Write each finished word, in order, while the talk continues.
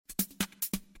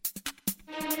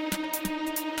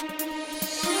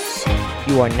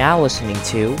You are now listening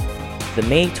to the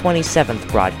May 27th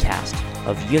broadcast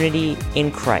of Unity in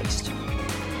Christ.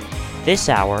 This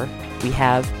hour, we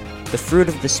have the Fruit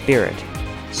of the Spirit,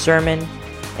 Sermon,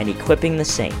 and Equipping the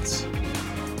Saints.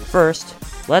 First,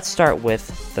 let's start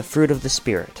with the Fruit of the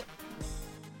Spirit.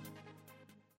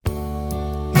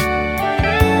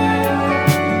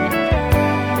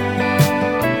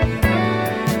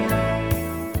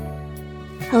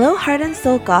 Hello, Heart and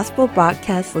Soul Gospel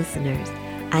Broadcast listeners.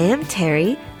 I am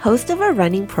Terry, host of our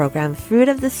running program, Fruit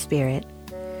of the Spirit.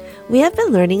 We have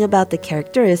been learning about the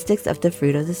characteristics of the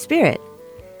fruit of the Spirit.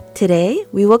 Today,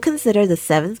 we will consider the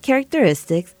seventh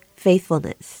characteristic,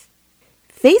 faithfulness.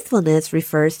 Faithfulness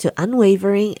refers to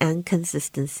unwavering and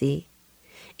consistency.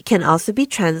 It can also be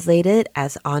translated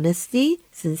as honesty,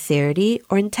 sincerity,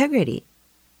 or integrity.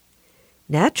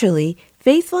 Naturally,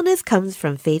 faithfulness comes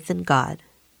from faith in God.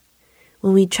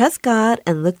 When we trust God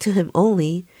and look to Him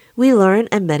only, we learn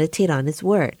and meditate on His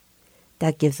Word.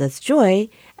 That gives us joy,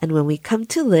 and when we come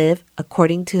to live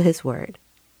according to His Word.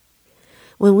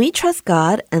 When we trust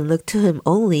God and look to Him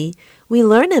only, we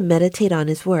learn and meditate on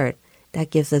His Word.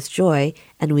 That gives us joy,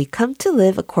 and we come to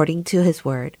live according to His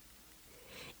Word.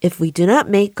 If we do not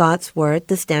make God's Word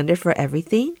the standard for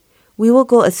everything, we will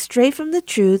go astray from the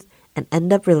truth and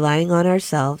end up relying on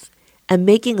ourselves and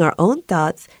making our own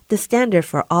thoughts the standard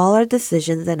for all our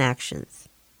decisions and actions.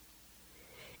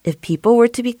 If people were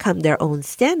to become their own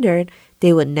standard,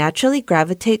 they would naturally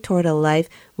gravitate toward a life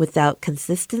without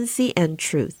consistency and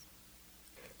truth.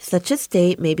 Such a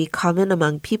state may be common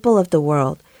among people of the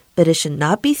world, but it should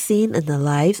not be seen in the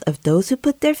lives of those who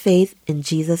put their faith in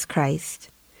Jesus Christ.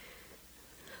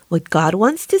 What God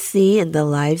wants to see in the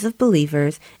lives of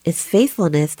believers is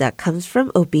faithfulness that comes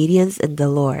from obedience in the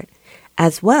Lord,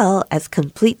 as well as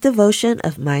complete devotion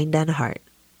of mind and heart.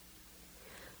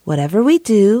 Whatever we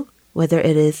do, whether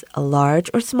it is a large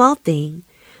or small thing,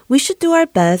 we should do our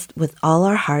best with all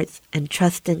our hearts and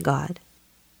trust in God.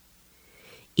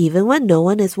 Even when no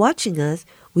one is watching us,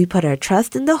 we put our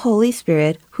trust in the Holy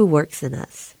Spirit who works in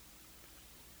us.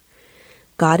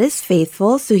 God is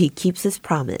faithful, so He keeps His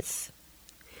promise.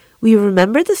 We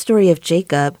remember the story of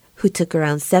Jacob, who took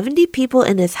around 70 people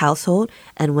in his household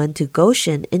and went to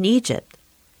Goshen in Egypt.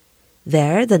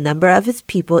 There, the number of his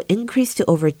people increased to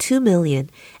over 2 million,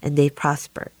 and they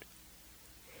prospered.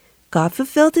 God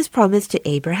fulfilled His promise to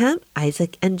Abraham,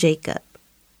 Isaac, and Jacob.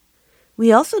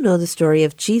 We also know the story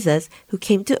of Jesus, who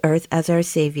came to earth as our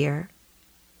Savior.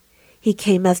 He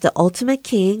came as the ultimate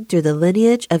king through the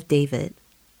lineage of David.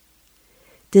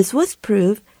 This was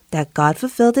proof that God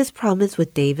fulfilled His promise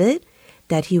with David,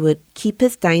 that He would keep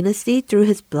His dynasty through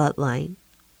his bloodline.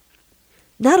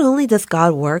 Not only does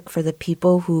God work for the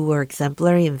people who were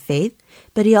exemplary in faith,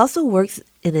 but He also works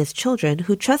in His children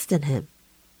who trust in Him.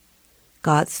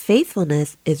 God's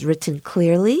faithfulness is written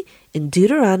clearly in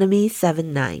Deuteronomy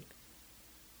 7:9.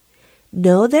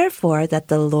 Know therefore that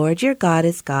the Lord your God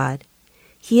is God.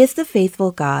 He is the faithful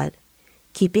God,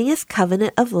 keeping His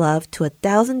covenant of love to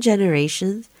 1,000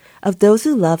 generations of those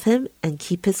who love Him and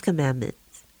keep His commandments.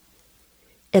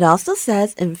 It also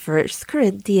says in 1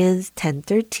 Corinthians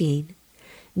 10:13,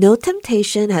 no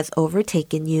temptation has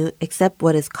overtaken you except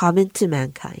what is common to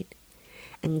mankind.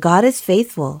 And God is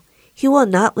faithful. He will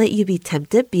not let you be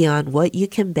tempted beyond what you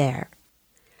can bear.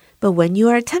 But when you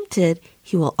are tempted,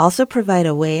 He will also provide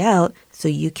a way out so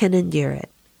you can endure it.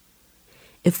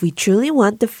 If we truly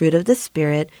want the fruit of the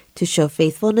Spirit to show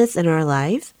faithfulness in our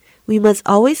lives, we must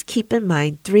always keep in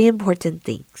mind 3 important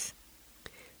things.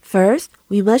 First,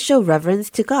 we must show reverence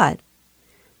to God.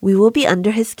 We will be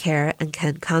under His care and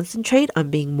can concentrate on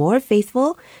being more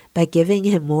faithful by giving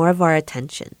Him more of our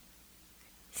attention.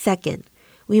 Second,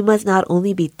 we must not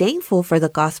only be thankful for the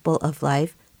gospel of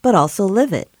life, but also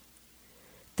live it.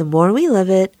 The more we live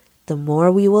it, the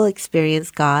more we will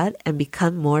experience God and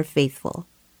become more faithful.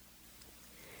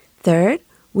 Third,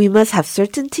 we must have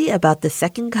certainty about the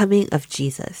second coming of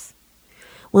Jesus.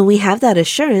 When we have that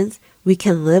assurance, we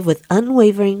can live with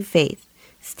unwavering faith,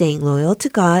 staying loyal to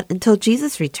God until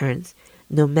Jesus returns,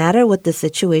 no matter what the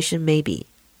situation may be.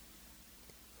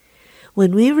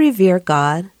 When we revere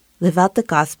God, live out the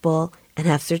gospel, and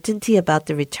have certainty about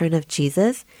the return of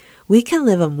Jesus, we can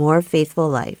live a more faithful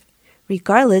life,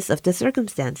 regardless of the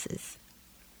circumstances.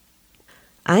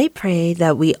 I pray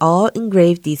that we all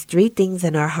engrave these 3 things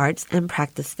in our hearts and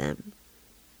practice them.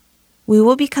 We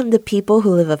will become the people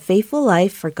who live a faithful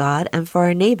life for God and for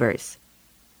our neighbors.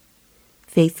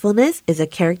 Faithfulness is a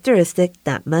characteristic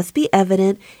that must be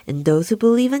evident in those who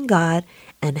believe in God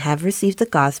and have received the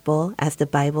gospel, as the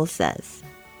Bible says.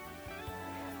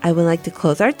 I would like to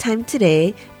close our time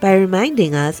today by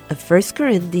reminding us of 1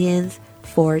 Corinthians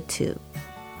 4:2.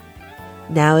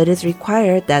 Now it is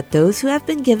required that those who have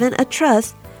been given a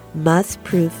trust must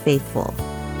prove faithful.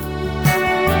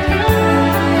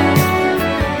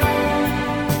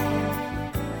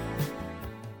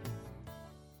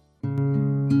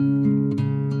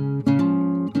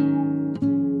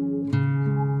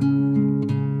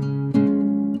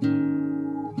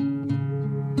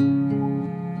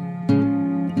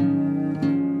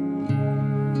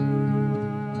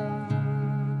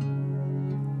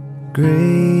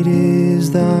 Great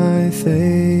is thy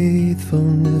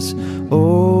faithfulness,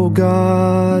 O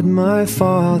God, my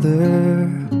Father.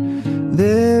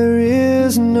 There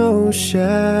is no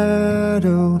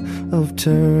shadow of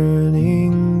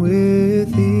turning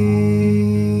with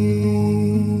thee.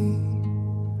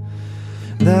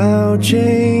 Thou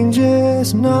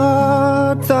changest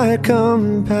not, thy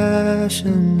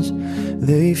compassions,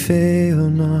 they fail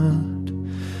not.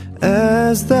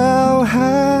 As thou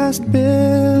hast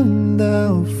been,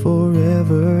 thou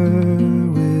forever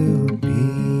wilt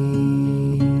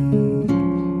be.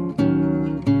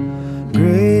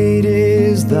 Great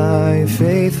is thy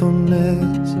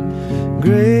faithfulness,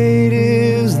 great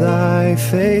is thy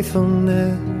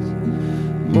faithfulness.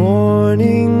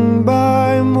 Morning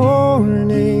by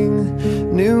morning,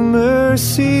 new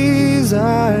mercies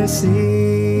I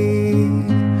see.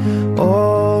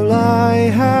 All I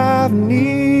have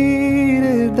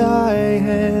needed, thy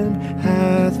hand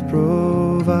hath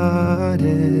provided.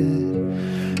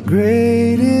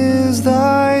 Great is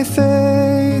thy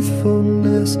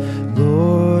faithfulness,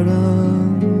 Lord,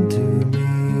 unto me.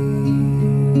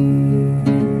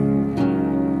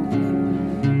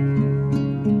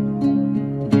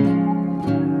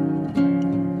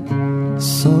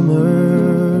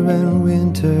 Summer and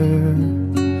winter,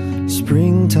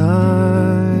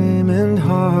 springtime and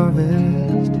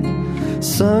harvest,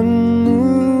 sun,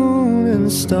 moon,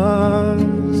 and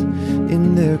stars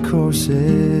in their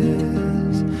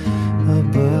courses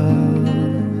above.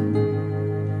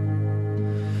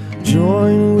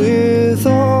 Join with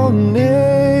all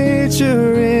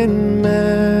nature in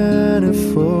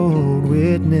manifold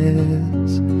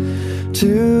witness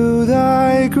to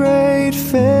thy great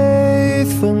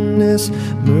faithfulness,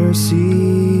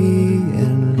 mercy,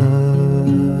 and love.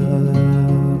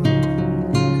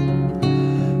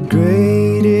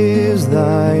 Great is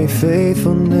thy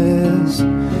faithfulness,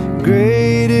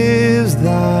 great is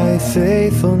thy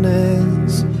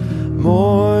faithfulness.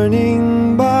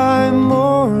 Morning by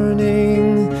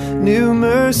morning, new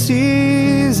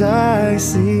mercies I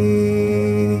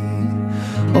see.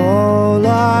 All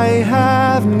I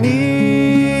have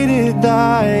needed,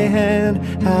 thy hand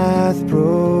hath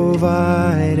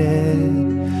provided.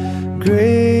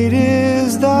 Great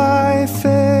is thy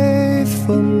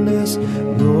faithfulness,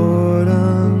 Lord,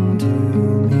 unto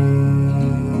me.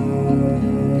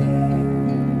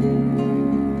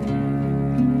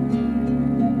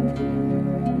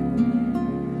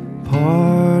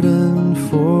 Pardon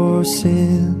for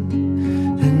sin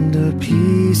and a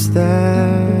peace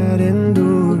that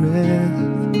endureth,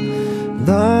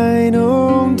 thine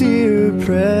own dear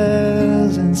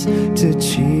presence to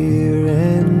cheer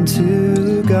and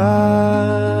to guide.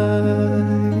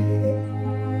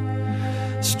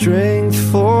 Strength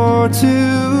for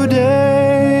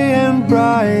today and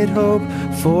bright hope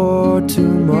for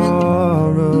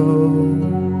tomorrow.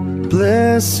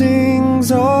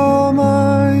 Blessings all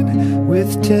mine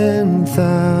with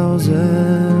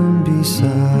 10,000 beside.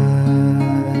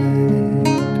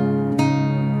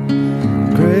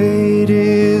 Great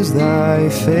is thy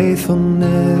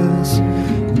faithfulness,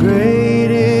 great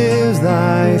is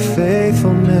thy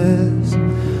faithfulness.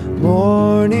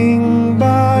 Morning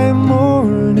by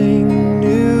morning,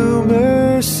 new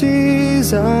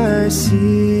mercies I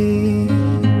see.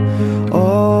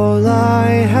 All I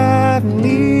have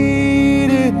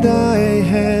needed, thy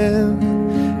hand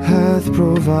hath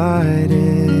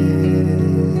provided.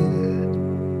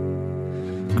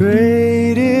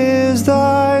 Great is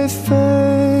thy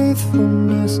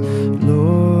faithfulness,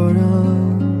 Lord,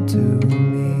 unto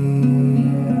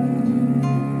me.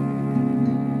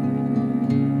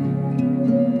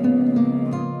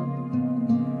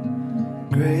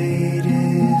 Great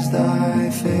is thy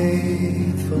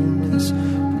faithfulness,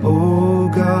 O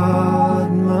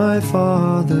God, my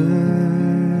Father.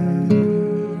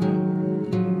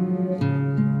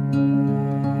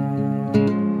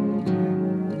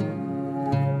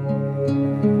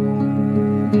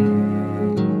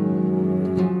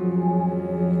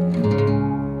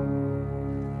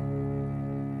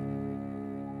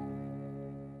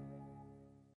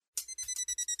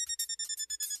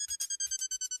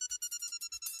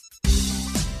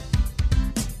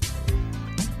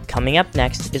 Coming up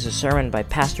next is a sermon by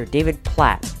Pastor David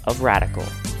Platt of Radical.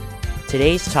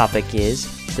 Today's topic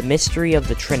is the mystery of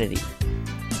the Trinity.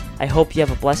 I hope you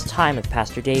have a blessed time with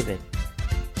Pastor David.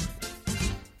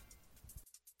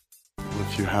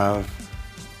 If you have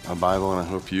a Bible, and I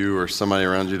hope you or somebody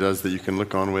around you does that you can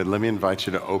look on with, let me invite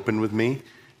you to open with me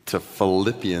to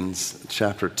Philippians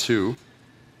chapter 2.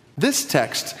 This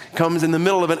text comes in the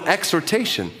middle of an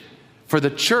exhortation for the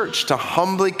church to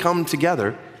humbly come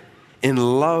together in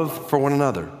love for one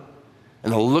another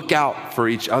and to look out for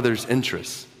each other's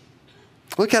interests.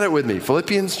 Look at it with me.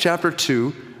 Philippians chapter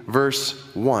 2, verse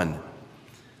 1.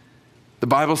 The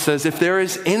Bible says, if there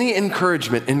is any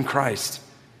encouragement in Christ,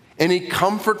 any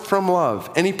comfort from love,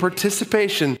 any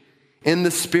participation in the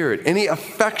Spirit, any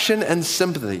affection and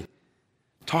sympathy,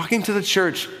 talking to the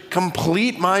church,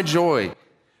 complete my joy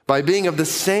by being of the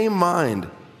same mind,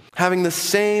 having the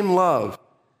same love,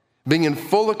 being in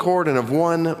full accord and of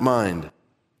one mind.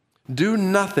 Do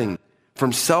nothing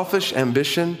from selfish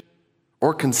ambition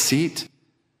or conceit,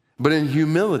 but in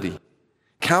humility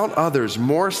count others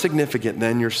more significant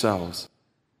than yourselves.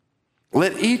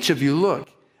 Let each of you look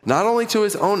not only to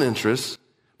his own interests,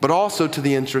 but also to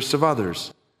the interests of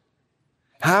others.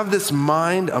 Have this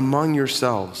mind among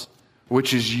yourselves,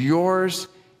 which is yours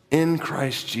in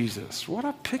Christ Jesus. What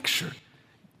a picture.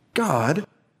 God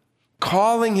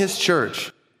calling his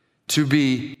church to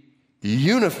be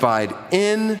unified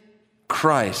in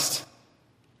Christ.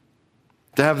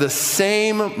 To have the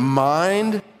same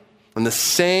mind and the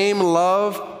same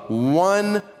love,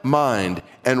 one mind.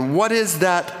 And what is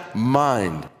that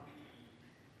mind?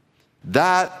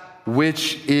 That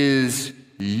which is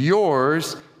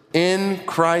yours in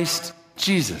Christ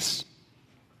Jesus.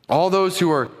 All those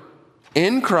who are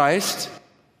in Christ,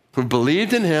 who've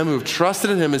believed in him, who've trusted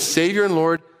in him as Savior and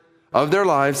Lord of their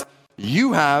lives,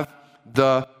 you have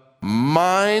the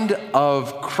mind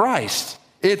of Christ.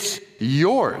 It's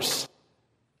yours.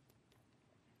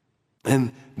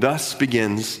 And thus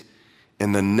begins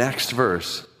in the next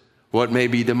verse what may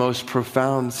be the most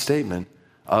profound statement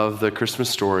of the Christmas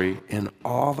story in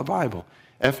all the Bible.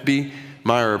 F.B.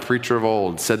 Meyer, a preacher of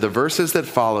old, said the verses that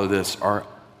follow this are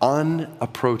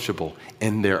unapproachable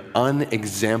in their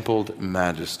unexampled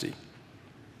majesty.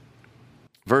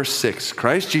 Verse 6,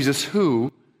 Christ Jesus,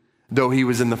 who, though he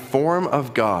was in the form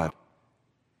of God,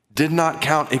 did not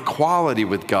count equality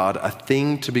with God a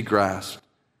thing to be grasped,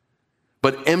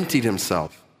 but emptied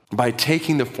himself by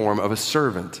taking the form of a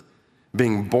servant,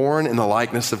 being born in the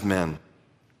likeness of men.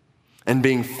 And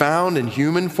being found in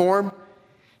human form,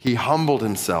 he humbled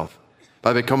himself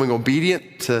by becoming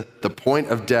obedient to the point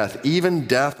of death, even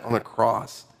death on a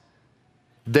cross.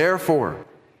 Therefore,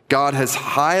 God has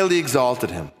highly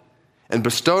exalted him and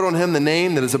bestowed on him the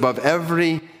name that is above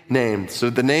every name. So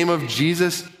at the name of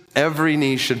Jesus, every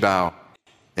knee should bow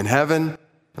in heaven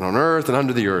and on earth and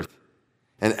under the earth,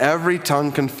 and every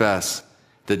tongue confess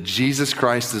that Jesus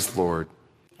Christ is Lord,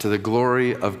 to the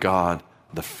glory of God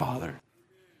the Father.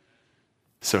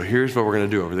 So here's what we're going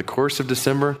to do. Over the course of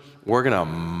December, we're going to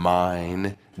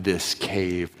mine this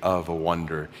cave of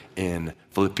wonder in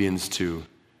Philippians 2,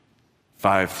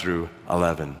 5 through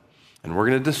 11. And we're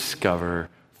going to discover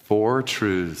 4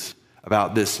 truths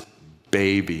about this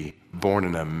baby born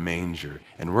in a manger.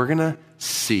 And we're going to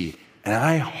see, and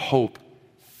I hope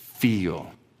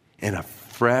feel in a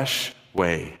fresh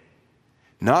way,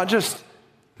 not just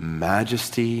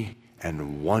majesty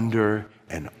and wonder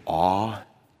and awe,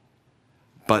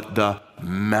 but the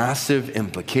massive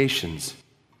implications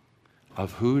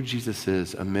of who Jesus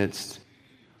is amidst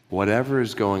whatever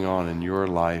is going on in your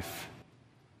life,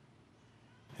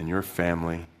 in your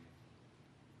family,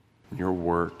 in your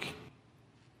work,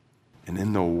 and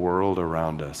in the world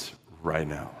around us right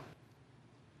now.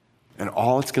 And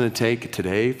all it's going to take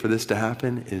today for this to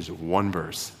happen is one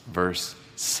verse, verse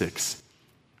 6.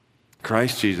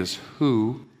 Christ Jesus,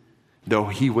 who, though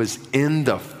he was in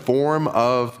the form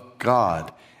of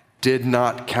God, did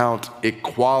not count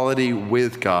equality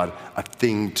with God a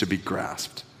thing to be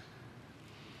grasped.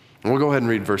 And we'll go ahead and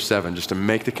read verse 7 just to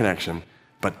make the connection.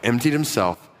 But emptied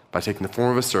himself by taking the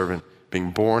form of a servant,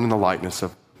 being born in the likeness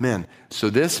of men. So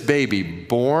this baby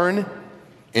born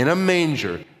in a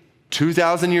manger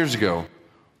 2,000 years ago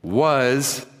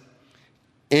was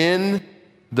in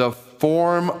the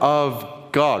form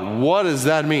of God. What does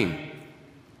that mean?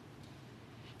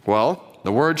 Well,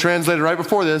 the word translated right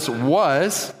before this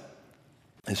is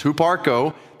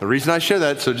huparko. The reason I share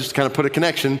that, so just to kind of put a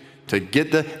connection to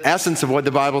get the essence of what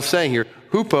the Bible's saying here.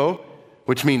 Hupo,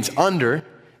 which means under,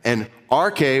 and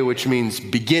arche, which means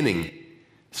beginning.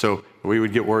 So we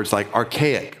would get words like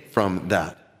archaic from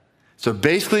that. So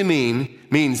basically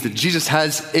means that Jesus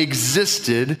has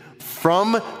existed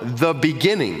from the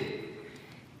beginning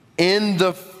in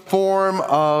the form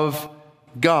of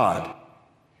God.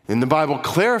 And the Bible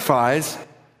clarifies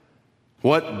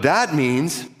what that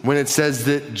means when it says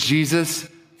that Jesus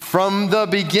from the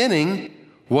beginning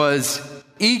was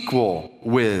equal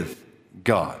with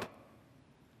God.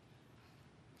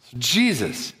 So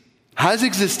Jesus has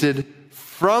existed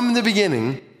from the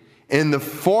beginning in the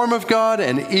form of God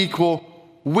and equal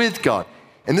with God.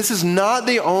 And this is not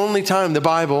the only time the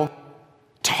Bible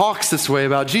talks this way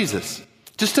about Jesus.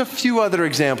 Just a few other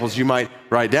examples you might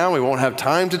write down. We won't have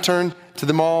time to turn to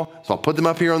them all, so I'll put them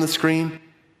up here on the screen.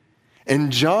 In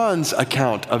John's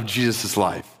account of Jesus'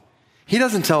 life, he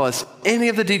doesn't tell us any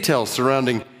of the details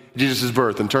surrounding Jesus'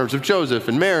 birth in terms of Joseph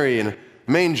and Mary and a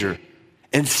manger.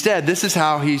 Instead, this is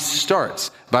how he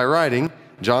starts by writing,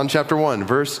 John chapter 1,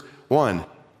 verse 1.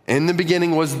 In the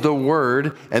beginning was the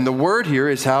Word, and the Word here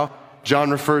is how John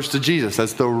refers to Jesus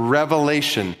as the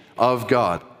revelation of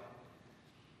God.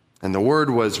 And the Word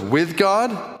was with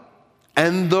God,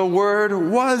 and the Word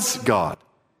was God.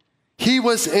 He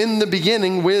was in the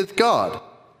beginning with God.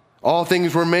 All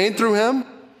things were made through him,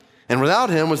 and without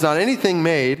him was not anything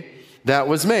made that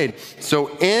was made.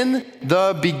 So in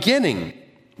the beginning,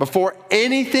 before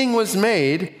anything was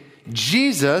made,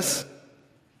 Jesus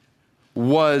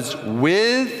was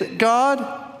with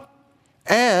God,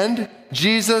 and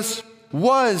Jesus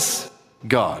was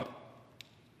God.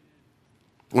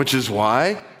 Which is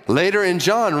why later in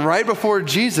John, right before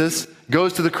Jesus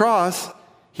goes to the cross,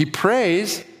 he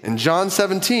prays in John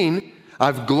 17,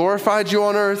 I've glorified you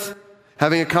on earth,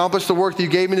 having accomplished the work that you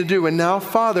gave me to do. And now,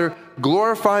 Father,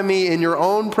 glorify me in your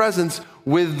own presence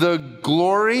with the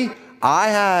glory I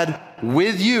had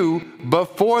with you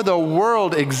before the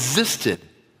world existed.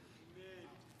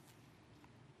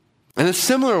 In a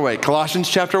similar way, Colossians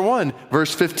chapter 1,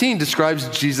 verse 15 describes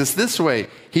Jesus this way.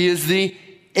 He is the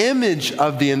image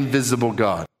of the invisible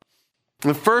God,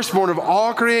 the firstborn of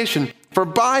all creation. For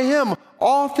by him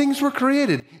all things were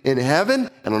created, in heaven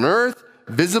and on earth,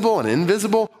 visible and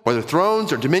invisible, whether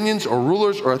thrones or dominions or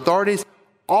rulers or authorities.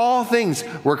 All things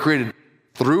were created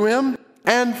through him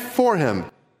and for him.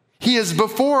 He is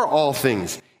before all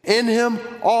things. In him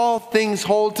all things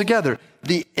hold together.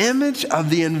 The image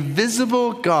of the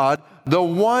invisible God, the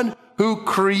one who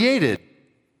created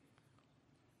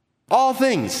all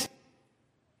things,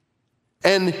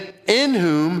 and in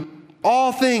whom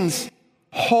all things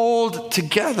hold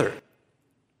together.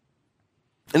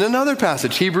 In another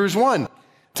passage, Hebrews 1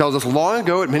 tells us long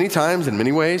ago, at many times, in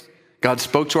many ways, God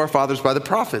spoke to our fathers by the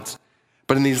prophets.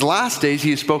 But in these last days,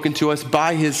 he has spoken to us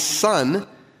by his Son,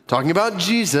 talking about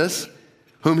Jesus,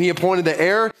 whom he appointed the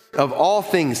heir of all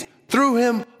things. Through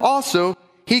him also,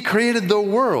 he created the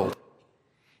world.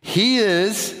 He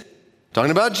is,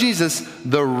 talking about Jesus,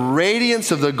 the radiance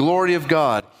of the glory of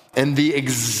God and the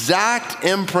exact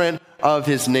imprint of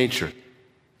his nature.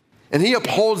 And he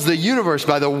upholds the universe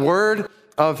by the word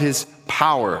of his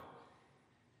power.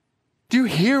 Do you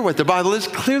hear what the Bible is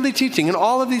clearly teaching in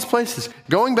all of these places?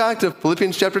 Going back to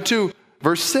Philippians chapter 2,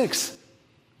 verse 6.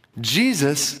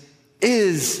 Jesus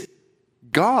is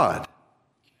God.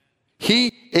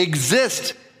 He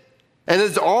exists and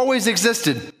has always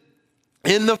existed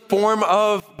in the form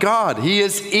of God. He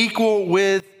is equal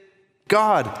with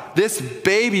God. This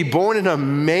baby born in a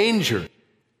manger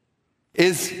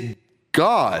is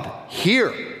God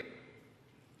here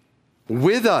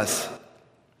with us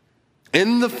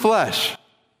in the flesh.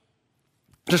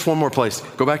 Just one more place.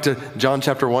 Go back to John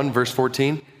chapter 1, verse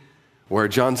 14, where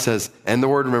John says, and the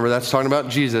Word, remember that's talking about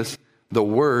Jesus, the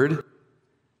Word,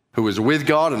 who is with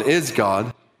God and is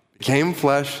God, became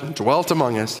flesh and dwelt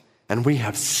among us, and we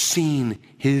have seen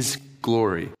his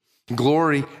glory.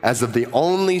 Glory as of the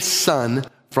only Son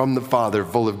from the Father,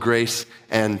 full of grace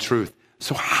and truth.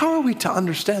 So how are we to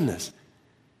understand this?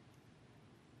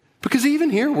 Because even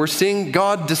here we're seeing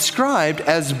God described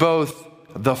as both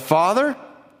the Father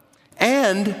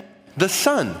and the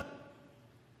Son.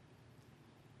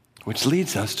 Which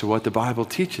leads us to what the Bible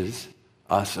teaches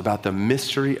us about the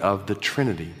mystery of the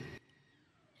Trinity.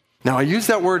 Now, I use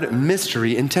that word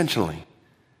mystery intentionally.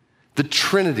 The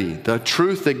Trinity, the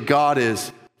truth that God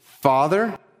is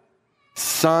Father,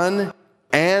 Son,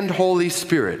 and Holy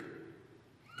Spirit,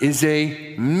 is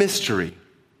a mystery.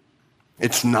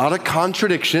 It's not a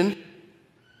contradiction,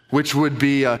 which would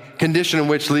be a condition in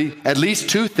which at least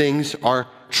two things are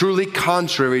truly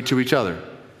contrary to each other.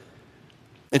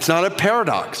 It's not a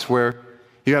paradox where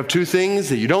you have two things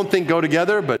that you don't think go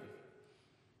together, but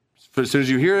as soon as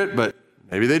you hear it, but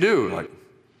maybe they do, like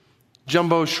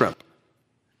jumbo shrimp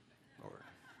or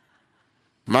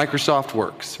Microsoft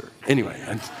works. Or, anyway,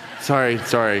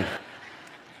 sorry.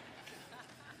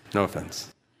 No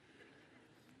offense.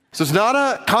 So it's not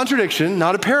a contradiction,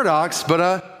 not a paradox, but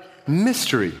a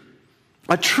mystery.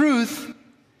 A truth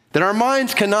that our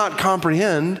minds cannot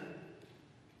comprehend,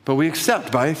 but we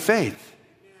accept by faith.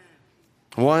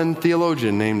 One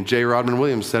theologian named J. Rodman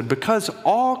Williams said, because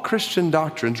all Christian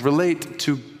doctrines relate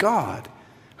to God,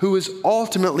 who is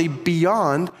ultimately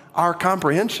beyond our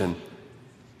comprehension,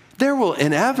 there will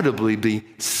inevitably be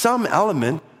some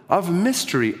element of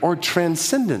mystery or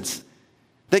transcendence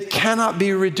that cannot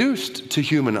be reduced to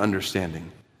human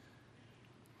understanding.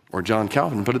 Or John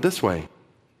Calvin put it this way,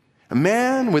 a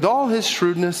man with all his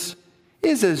shrewdness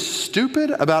is as stupid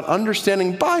about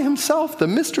understanding by himself the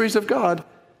mysteries of God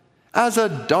as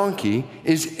a donkey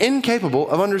is incapable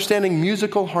of understanding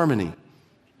musical harmony.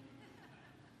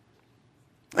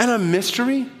 And a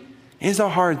mystery is a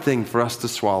hard thing for us to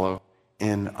swallow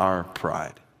in our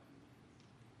pride.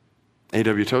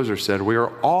 A.W. Tozer said, we are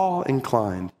all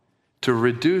inclined to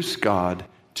reduce God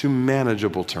to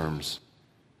manageable terms.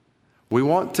 We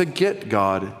want to get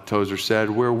God, Tozer said,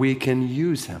 where we can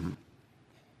use him.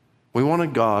 We want a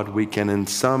God we can in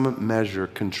some measure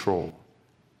control.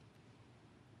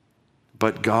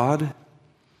 But God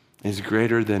is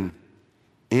greater than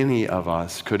any of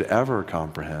us could ever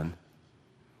comprehend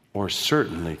or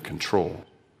certainly control.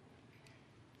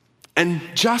 And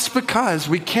just because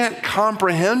we can't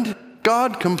comprehend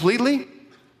God completely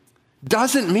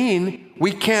doesn't mean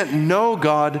we can't know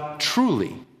God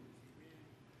truly.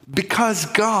 Because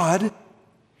God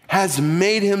has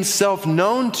made himself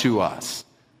known to us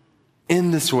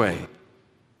in this way.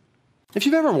 If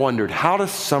you've ever wondered how to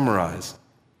summarize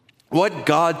what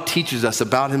God teaches us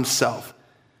about himself,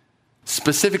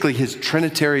 specifically his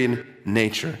Trinitarian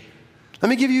nature, let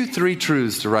me give you 3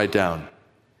 truths to write down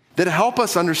that help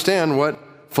us understand what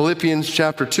Philippians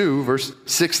chapter 2, verse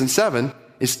 6 and 7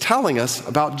 is telling us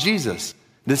about Jesus,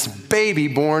 this baby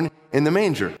born in the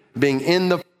manger, being in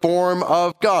the form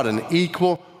of God and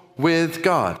equal with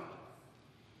God.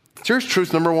 Here's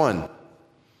truth number 1.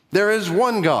 There is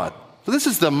one God. So this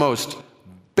is the most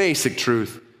basic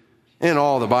truth in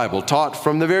all the Bible, taught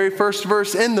from the very first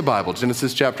verse in the Bible,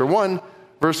 Genesis chapter 1,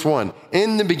 verse 1.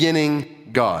 In the beginning,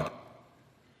 God.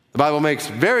 The Bible makes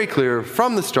very clear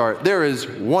from the start, there is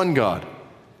one God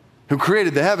who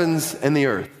created the heavens and the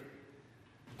earth.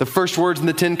 The first words in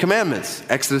the 10 Commandments,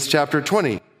 Exodus chapter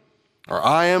 20, are,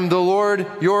 I am the Lord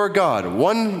your God,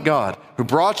 one God, who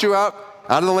brought you out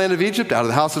of the land of Egypt, out of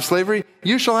the house of slavery.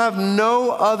 You shall have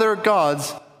no other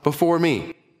gods before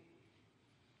me.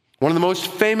 One of the most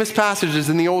famous passages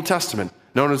in the Old Testament,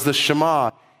 known as the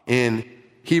Shema in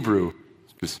Hebrew,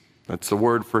 because that's the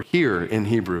word for hear in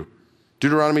Hebrew.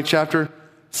 Deuteronomy chapter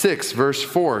 6, verse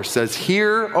 4 says,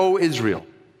 Hear, O Israel.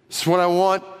 This is what I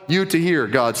want you to hear,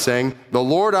 God saying, the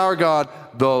Lord our God,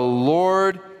 the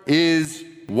Lord is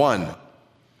one.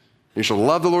 You shall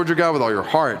love the Lord your God with all your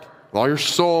heart, with all your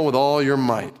soul, with all your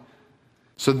might.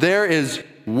 So there is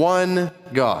one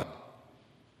God.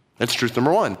 That's truth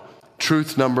number 1.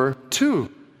 Truth number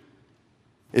 2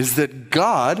 is that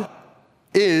God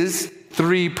is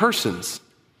 3 persons.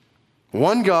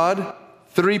 One God,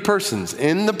 3 persons.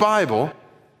 In the Bible,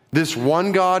 this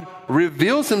one God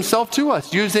reveals himself to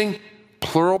us using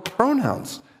plural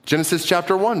pronouns. Genesis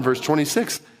chapter 1, verse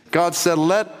 26, God said,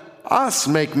 let us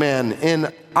make man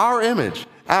in our image,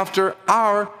 after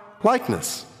our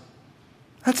likeness.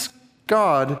 That's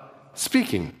God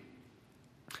speaking.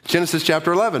 Genesis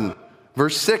chapter 11,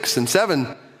 verse 6 and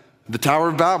 7, the Tower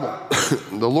of Babel.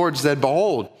 The Lord said,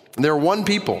 behold, they're one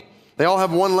people. They all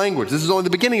have one language. This is only the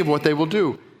beginning of what they will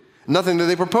do. Nothing that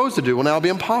they propose to do will now be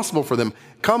impossible for them.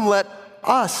 Come, let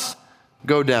us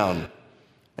go down.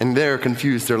 And there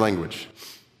confuse their language.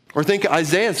 Or think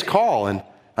Isaiah's call in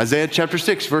Isaiah chapter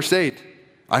 6, verse 8.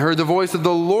 I heard the voice of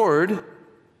the Lord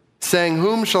saying,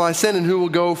 whom shall I send and who will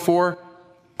go for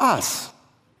us?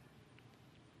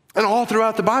 And all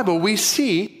throughout the Bible, we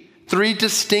see 3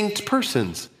 distinct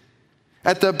persons.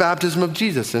 At the baptism of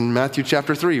Jesus in Matthew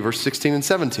chapter 3, verse 16 and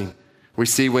 17, we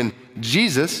see when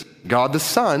Jesus, God the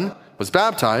Son, was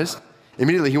baptized,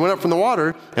 immediately he went up from the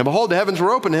water, and behold, the heavens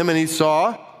were opened to him, and he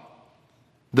saw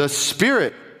the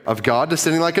Spirit of God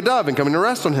descending like a dove and coming to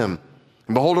rest on him.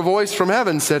 And behold, a voice from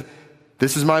heaven said,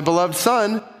 this is my beloved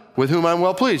Son, with whom I'm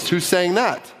well pleased. Who's saying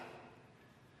that?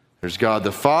 There's God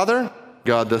the Father,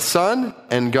 God the Son,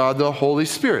 and God the Holy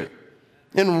Spirit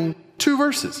in 2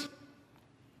 verses.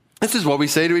 This is what we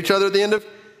say to each other at the end of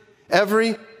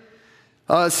every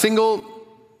single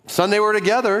Sunday we're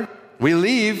together. We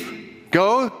leave,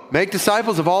 go, make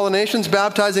disciples of all the nations,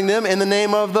 baptizing them in the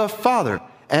name of the Father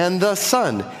and the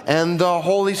Son and the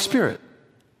Holy Spirit.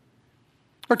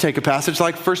 Or take a passage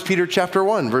like 1 Peter chapter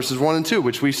 1, verses 1 and 2,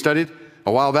 which we studied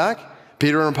a while back.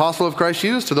 Peter, an apostle of Christ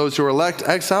Jesus, to those who are elect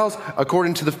exiles,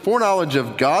 according to the foreknowledge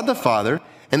of God the Father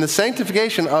and the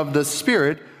sanctification of the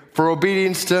Spirit, for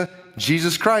obedience to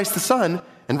Jesus Christ the Son,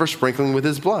 and for sprinkling with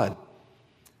his blood.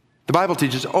 The Bible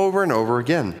teaches over and over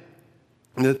again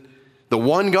that the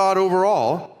one God over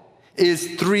all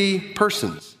is three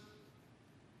persons.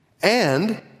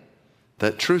 And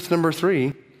that truth number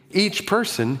 3, each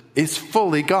person is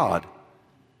fully God.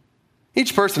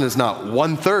 Each person is not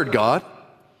 1/3 God.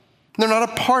 They're not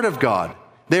a part of God.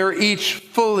 They are each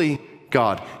fully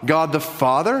God. God the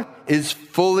Father is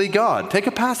fully God. Take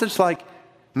a passage like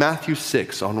Matthew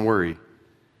 6 on worry.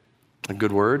 A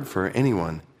good word for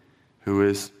anyone who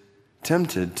is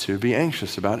tempted to be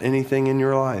anxious about anything in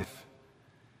your life,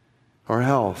 or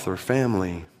health, or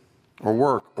family, or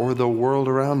work, or the world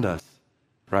around us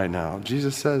right now.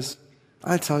 Jesus says,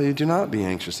 I tell you, do not be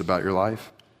anxious about your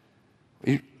life.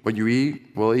 What you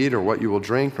will eat, or what you will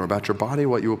drink, or about your body,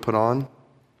 what you will put on.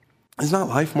 Is not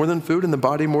life more than food, and the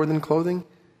body more than clothing?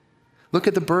 Look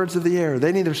at the birds of the air.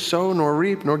 They neither sow nor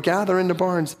reap nor gather into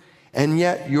barns, and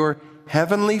yet your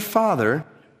heavenly Father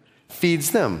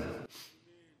feeds them.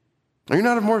 Are you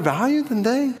not of more value than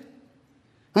they? And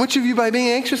which of you, by being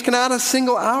anxious, can add a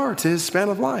single hour to his span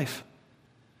of life?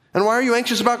 And why are you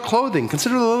anxious about clothing?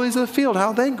 Consider the lilies of the field,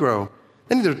 how they grow.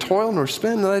 They neither toil nor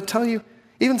spin. And I tell you,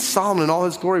 even Solomon in all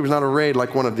his glory was not arrayed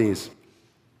like one of these.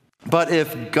 But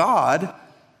if God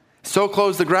so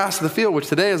clothes the grass of the field, which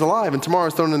today is alive and tomorrow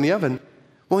is thrown in the oven,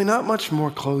 will he not much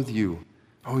more clothe you,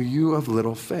 O you of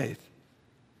little faith?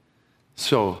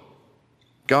 So,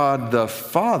 God the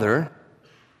Father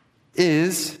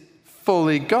is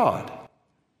fully God.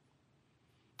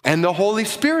 And the Holy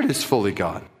Spirit is fully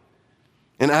God.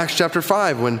 In Acts chapter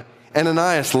 5, when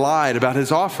Ananias lied about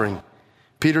his offering,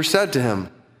 Peter said to him,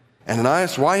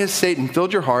 Ananias, why has Satan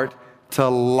filled your heart to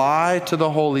lie to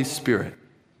the Holy Spirit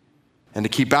and to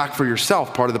keep back for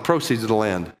yourself part of the proceeds of the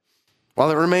land?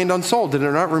 While it remained unsold, did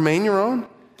it not remain your own?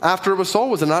 After it was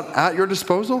sold, was it not at your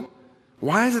disposal?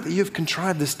 Why is it that you have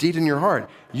contrived this deed in your heart?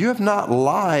 You have not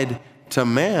lied to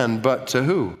man, but to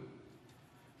who?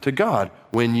 To God.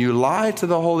 When you lie to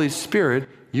the Holy Spirit,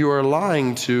 you are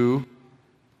lying to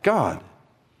God,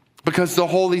 because the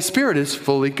Holy Spirit is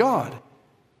fully God.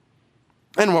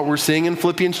 And what we're seeing in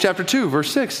Philippians chapter 2,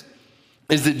 verse 6,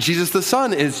 is that Jesus the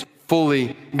Son is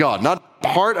fully God. Not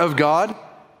part of God,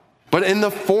 but in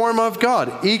the form of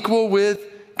God, equal with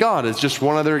God. Is just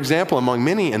one other example among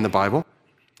many in the Bible.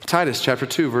 Titus chapter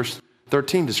 2, verse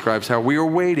 13 describes how we are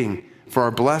waiting for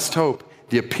our blessed hope,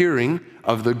 the appearing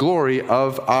of the glory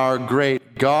of our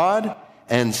great God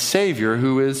and Savior,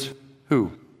 who is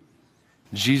who?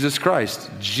 Jesus Christ.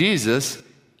 Jesus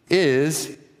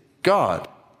is God.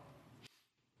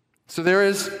 So there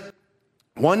is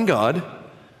one God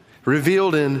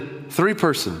revealed in three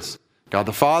persons, God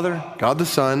the Father, God the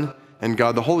Son, and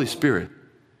God the Holy Spirit,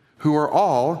 who are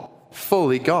all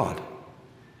fully God.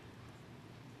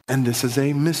 And this is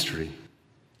a mystery.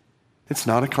 It's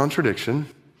not a contradiction.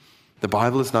 The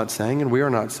Bible is not saying, and we are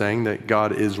not saying, that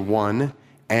God is one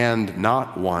and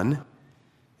not one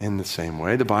in the same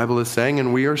way. The Bible is saying,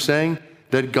 and we are saying,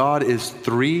 that God is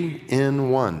 3 in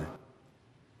 1.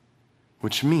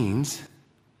 Which means,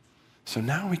 so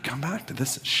now we come back to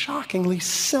this shockingly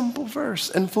simple verse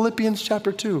in Philippians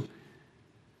chapter 2.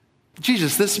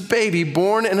 Jesus, this baby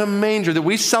born in a manger that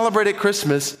we celebrate at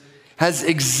Christmas, has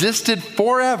existed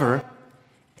forever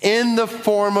in the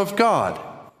form of God.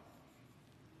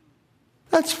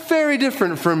 That's very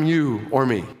different from you or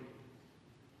me,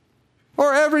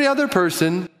 or every other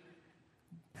person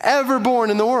ever born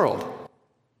in the world.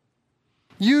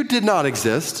 You did not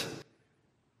exist.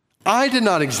 I did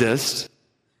not exist.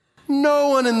 No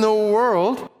one in the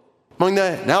world, among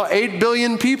the now 8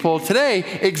 billion people today,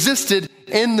 existed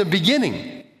in the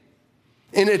beginning,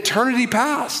 in eternity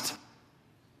past.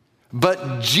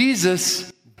 But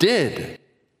Jesus did,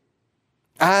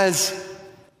 as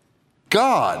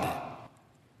God.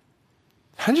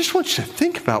 I just want you to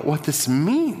think about what this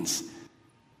means.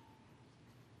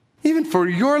 Even for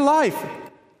your life,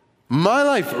 my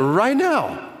life right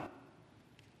now.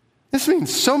 This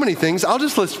means so many things. I'll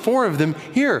just list 4 of them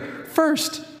here.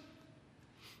 First,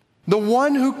 the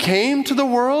one who came to the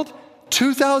world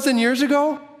 2,000 years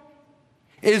ago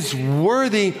is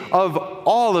worthy of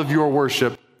all of your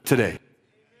worship today.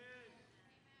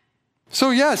 So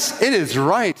yes, it is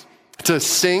right to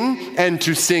sing, and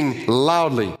to sing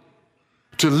loudly,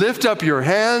 to lift up your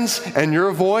hands and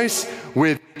your voice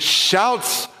with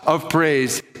shouts of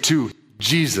praise to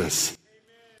Jesus.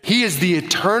 He is the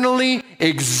eternally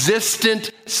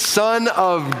existent Son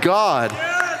of God,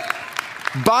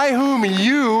 by whom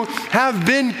you have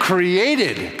been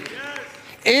created,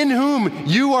 in whom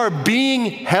you are being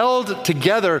held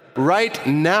together right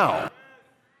now.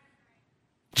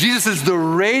 Jesus is the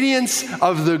radiance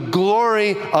of the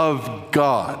glory of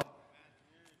God.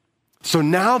 So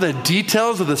now the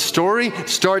details of the story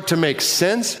start to make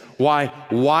sense, why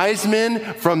wise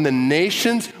men from the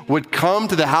nations would come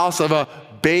to the house of a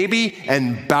baby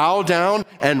and bow down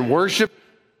and worship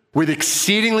with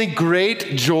exceedingly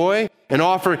great joy and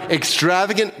offer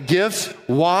extravagant gifts.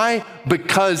 Why?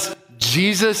 Because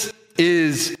Jesus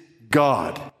is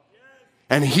God.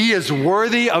 And he is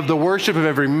worthy of the worship of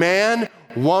every man,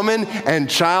 woman, and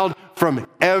child from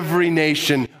every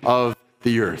nation of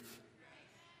the earth.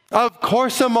 Of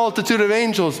course, a multitude of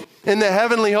angels in the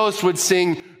heavenly host would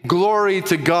sing glory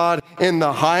to God in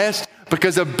the highest,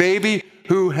 because a baby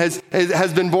who has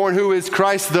been born, who is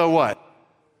Christ the what?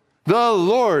 The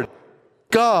Lord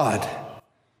God.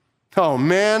 Oh,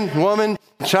 man, woman,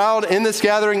 child, in this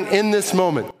gathering, in this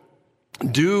moment,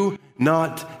 do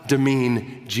not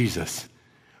demean Jesus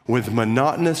with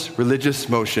monotonous religious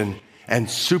motion and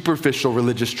superficial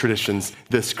religious traditions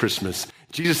this Christmas.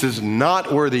 Jesus is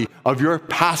not worthy of your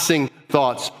passing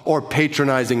thoughts or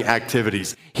patronizing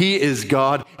activities. He is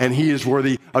God, and he is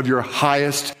worthy of your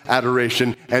highest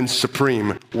adoration and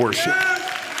supreme worship.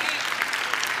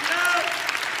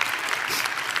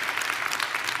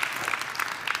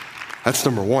 That's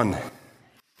number one.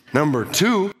 Number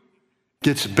two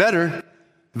gets better.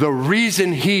 The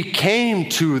reason he came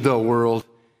to the world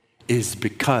is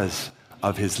because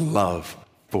of his love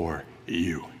for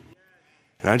you.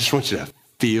 And I just want you to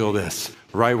feel this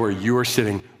right where you are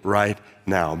sitting right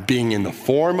now. Being in the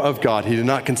form of God, he did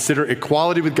not consider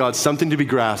equality with God something to be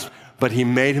grasped, but he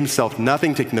made himself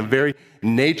nothing, taking the very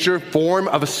nature, form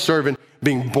of a servant,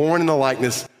 being born in the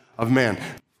likeness of man.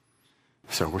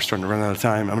 So we're starting to run out of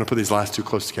time. I'm going to put these last two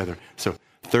close together. So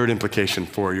third implication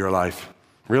for your life.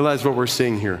 Realize what we're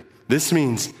seeing here. This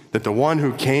means that the one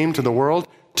who came to the world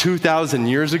 2,000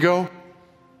 years ago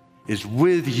is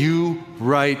with you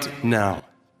right now.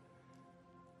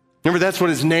 Remember, that's what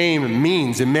his name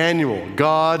means, Emmanuel,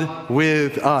 God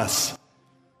with us.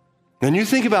 Then you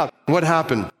think about what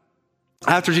happened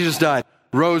after Jesus died,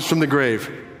 rose from the grave.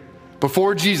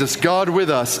 Before Jesus, God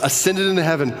with us, ascended into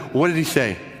heaven. What did he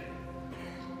say?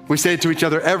 We say it to each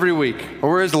other every week. What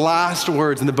were his last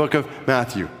words in the book of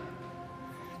Matthew?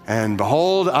 And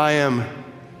behold, I am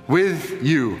with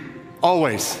you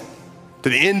always to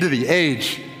the end of the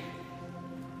age.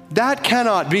 That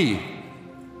cannot be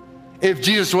if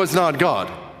Jesus was not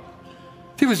God.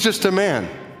 He was just a man.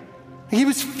 He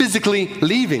was physically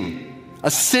leaving,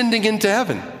 ascending into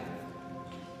heaven.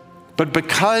 But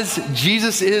because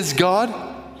Jesus is God,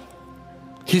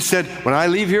 he said, when I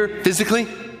leave here physically,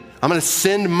 I'm going to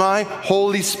send my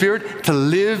Holy Spirit to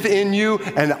live in you,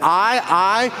 and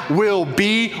I will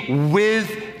be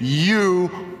with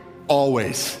you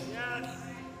always.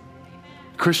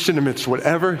 Christian, amidst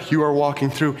whatever you are walking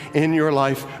through in your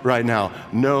life right now,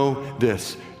 know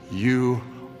this: you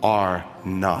are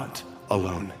not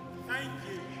alone.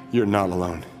 You're not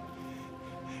alone.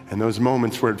 And those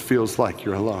moments where it feels like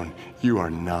you're alone, you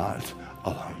are not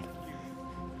alone.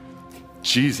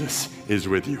 Jesus is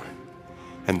with you.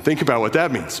 And think about what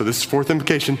that means. So this is fourth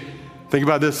implication. Think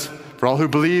about this. For all who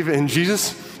believe in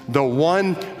Jesus, the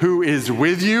one who is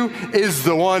with you is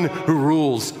the one who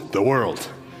rules the world.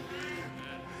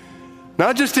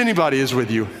 Not just anybody is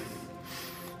with you.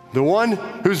 The one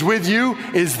who's with you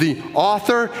is the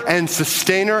author and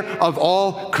sustainer of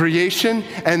all creation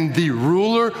and the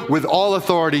ruler with all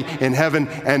authority in heaven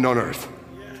and on earth.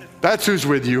 That's who's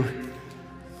with you.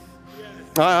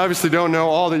 I obviously don't know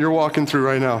all that you're walking through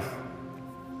right now.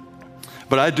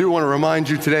 But I do want to remind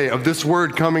you today of this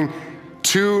word coming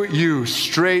to you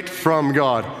straight from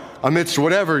God amidst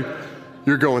whatever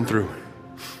you're going through.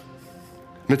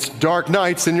 Amidst dark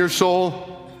nights in your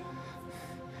soul,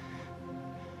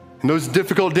 in those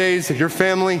difficult days in your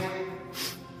family,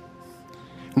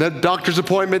 in that doctor's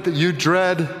appointment that you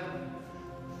dread,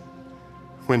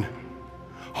 when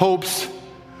hopes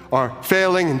are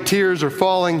failing and tears are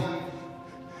falling,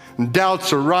 and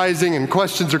doubts are rising and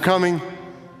questions are coming,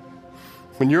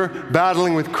 when you're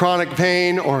battling with chronic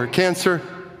pain or cancer,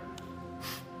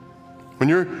 when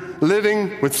you're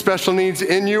living with special needs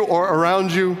in you or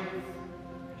around you,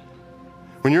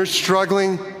 when you're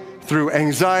struggling through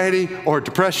anxiety or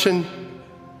depression,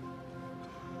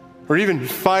 or even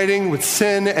fighting with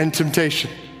sin and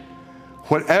temptation,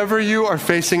 Whatever you are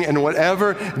facing and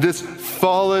whatever this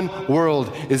fallen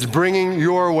world is bringing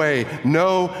your way,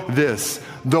 know this: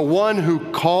 the one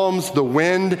who calms the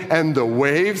wind and the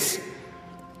waves,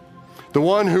 the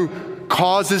one who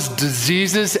causes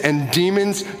diseases and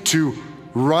demons to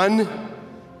run,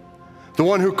 the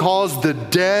one who calls the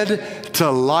dead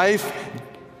to life,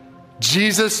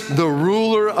 Jesus, the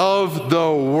ruler of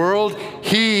the world,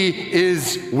 he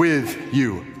is with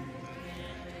you.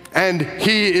 And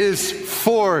he is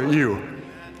for you.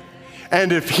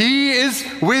 And if he is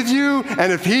with you,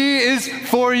 and if he is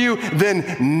for you,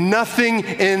 then nothing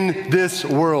in this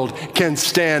world can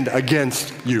stand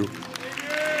against you.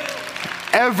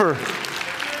 Ever.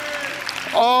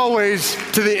 Always,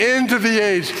 to the end of the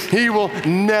age, he will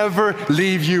never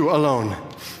leave you alone.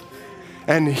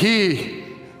 And he,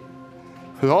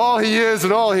 with all he is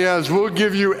and all he has, will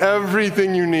give you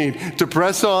everything you need to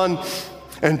press on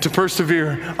and to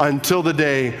persevere until the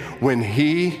day when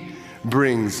he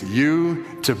brings you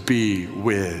to be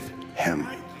with him.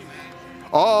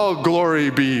 All glory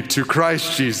be to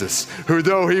Christ Jesus, who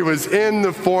though he was in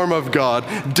the form of God,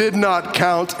 did not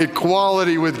count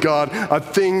equality with God a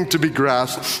thing to be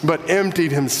grasped, but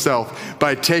emptied himself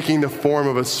by taking the form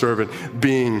of a servant,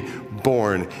 being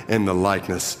born in the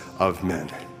likeness of men.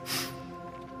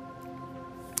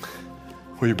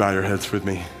 Will you bow your heads with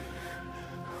me?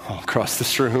 All across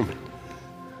this room,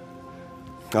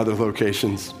 other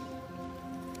locations.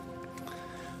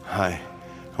 I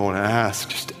want to ask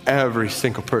just every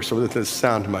single person within the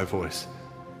sound of my voice,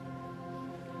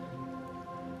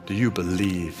 do you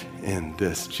believe in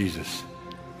this Jesus?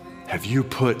 Have you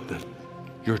put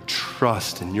your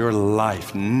trust and your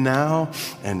life now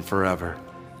and forever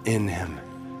in him?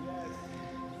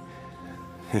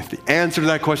 If the answer to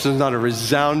that question is not a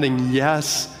resounding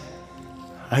yes,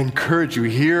 I encourage you,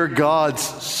 hear God's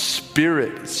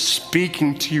Spirit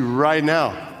speaking to you right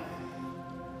now.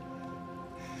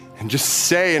 And just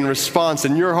say in response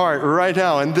in your heart right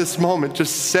now, in this moment,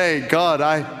 just say, God,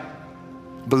 I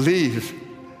believe.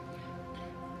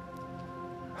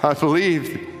 I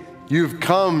believe you've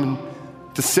come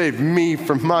to save me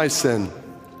from my sin,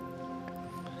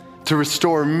 to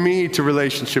restore me to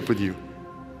relationship with you.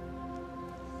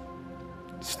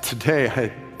 So today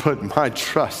I put my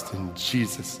trust in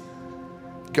Jesus,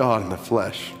 God in the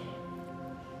flesh.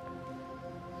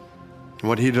 And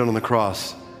what he did on the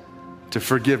cross to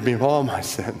forgive me of all my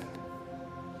sin.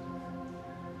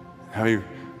 How he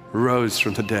rose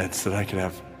from the dead so that I could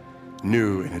have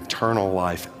new and eternal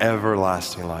life,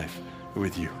 everlasting life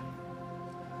with you.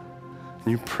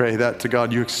 And you pray that to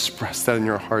God. You express that in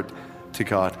your heart to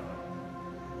God.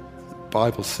 The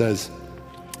Bible says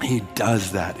he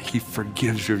does that. He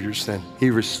forgives you of your sin.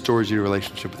 He restores your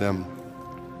relationship with him.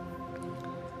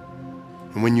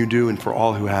 And when you do, and for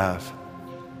all who have,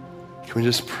 can we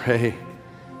just pray,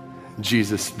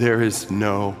 Jesus, there is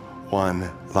no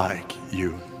one like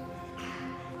you.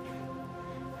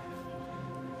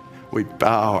 We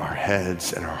bow our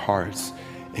heads and our hearts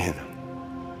in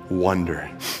wonder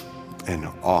and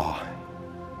awe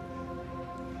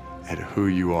at who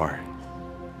you are.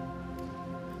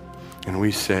 And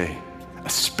we say,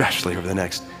 especially over the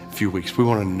next few weeks, we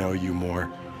want to know you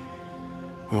more.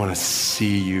 We want to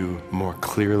see you more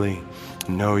clearly,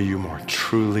 know you more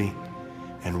truly,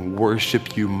 and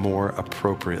worship you more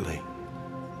appropriately.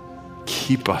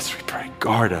 Keep us, we pray.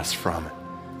 Guard us from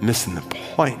missing the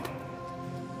point.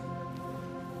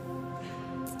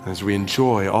 As we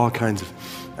enjoy all kinds of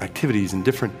activities and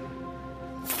different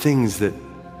things that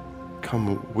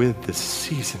come with this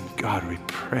season, God, we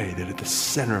pray that at the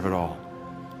center of it all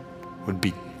would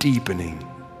be deepening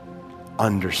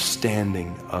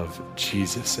understanding of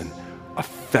Jesus and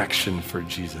affection for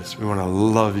Jesus. We want to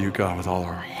love you, God, with all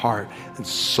our heart and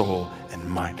soul and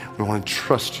mind. We want to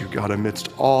trust you, God, amidst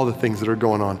all the things that are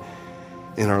going on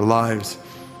in our lives.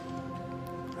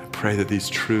 I pray that these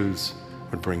truths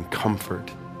would bring comfort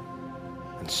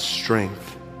and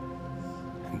strength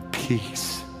and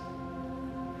peace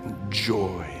and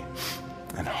joy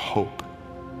and hope,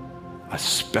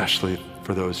 especially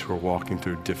for those who are walking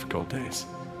through difficult days.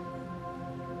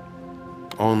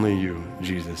 Only you,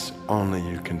 Jesus, only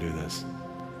you can do this.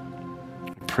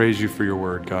 We praise you for your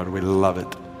word, God. We love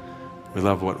it. We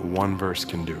love what one verse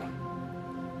can do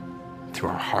to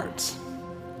our hearts.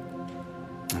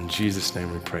 In Jesus'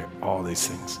 name we pray all these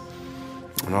things.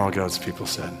 And all God's people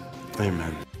said,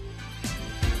 amen.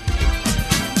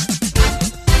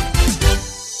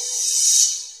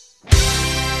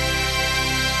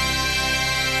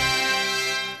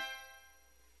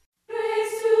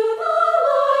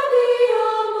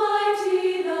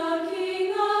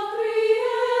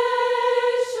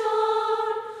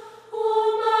 Oh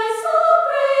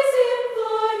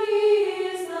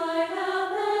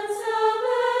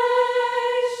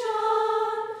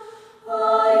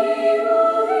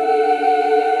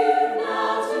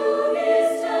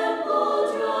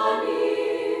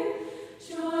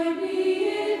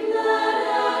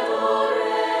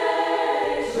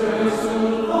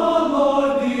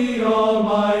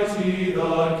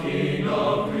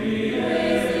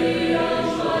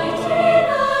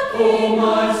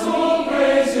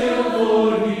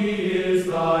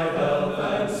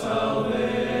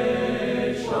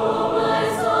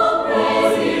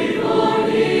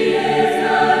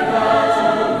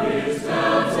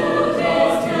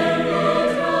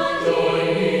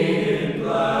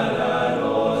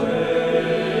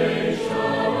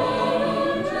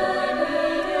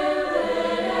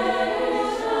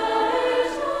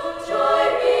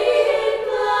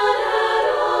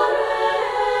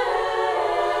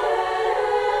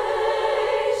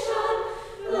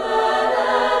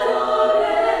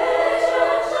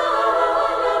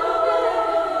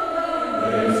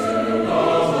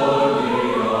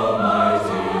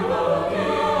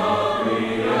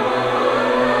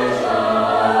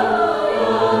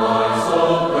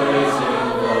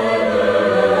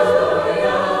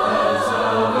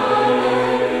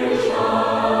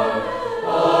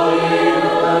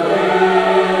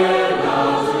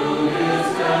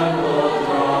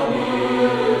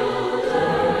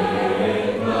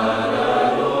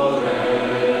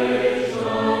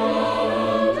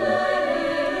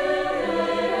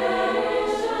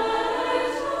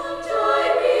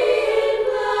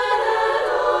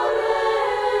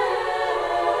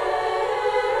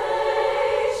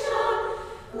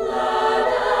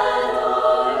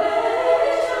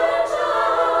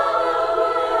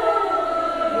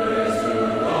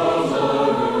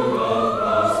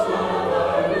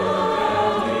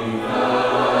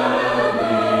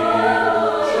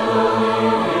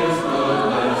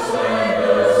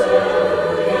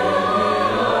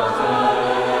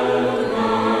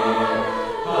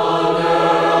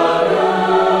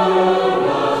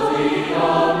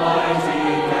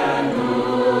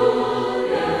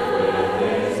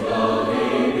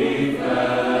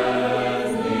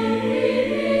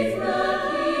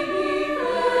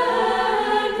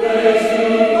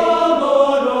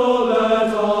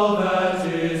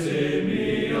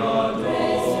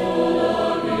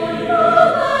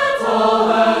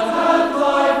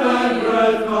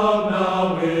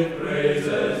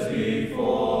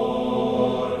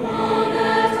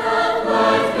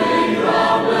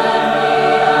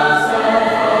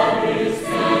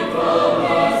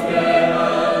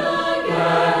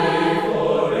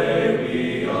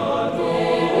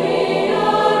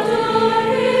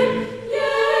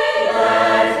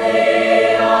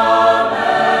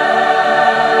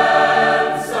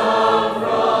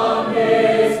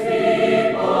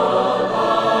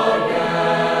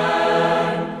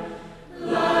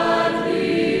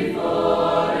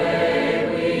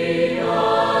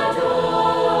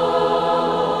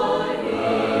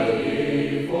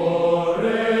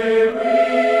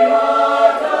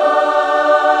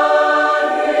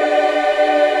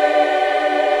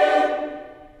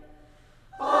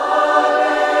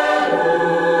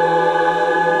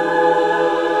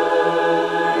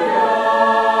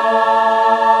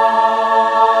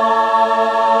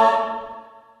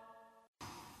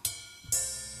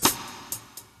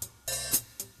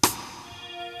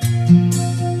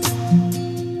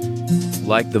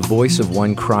Like the voice of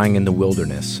one crying in the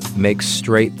wilderness, make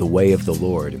straight the way of the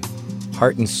Lord.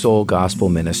 Heart and Soul Gospel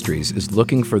Ministries is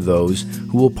looking for those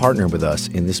who will partner with us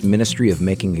in this ministry of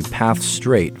making a path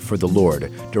straight for the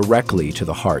Lord directly to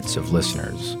the hearts of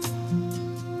listeners.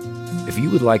 If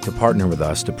you would like to partner with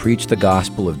us to preach the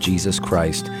gospel of Jesus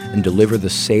Christ and deliver the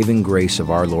saving grace of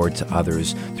our Lord to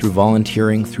others through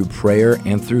volunteering, through prayer,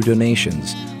 and through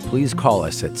donations, please call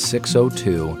us at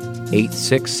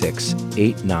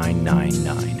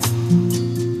 602-866-8999.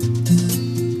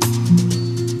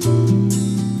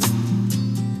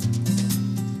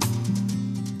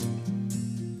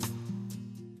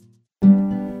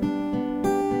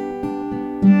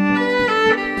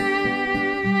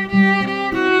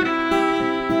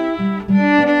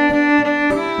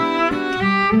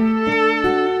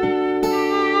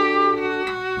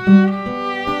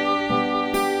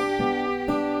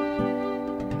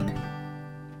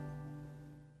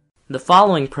 The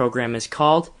following program is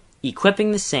called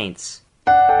Equipping the Saints.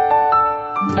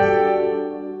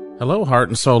 Hello, Heart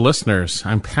and Soul listeners.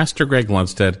 I'm Pastor Greg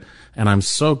Lundstedt, and I'm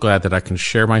so glad that I can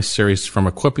share my series from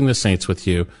Equipping the Saints with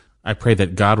you. I pray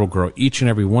that God will grow each and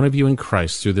every one of you in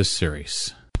Christ through this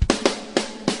series.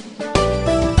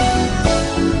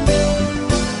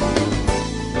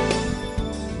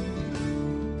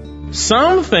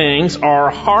 Some things are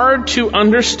hard to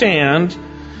understand,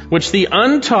 which the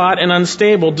untaught and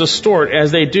unstable distort,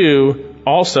 as they do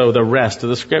also the rest of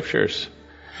the Scriptures.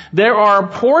 There are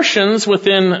portions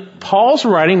within Paul's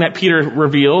writing that Peter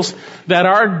reveals that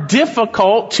are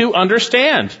difficult to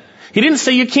understand. He didn't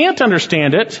say you can't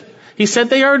understand it. He said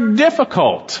they are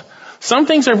difficult. Some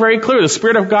things are very clear. The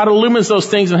Spirit of God illumines those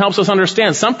things and helps us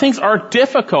understand. Some things are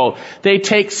difficult. They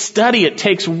take study. It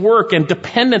takes work and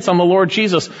dependence on the Lord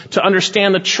Jesus to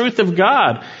understand the truth of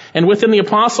God. And within the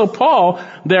Apostle Paul,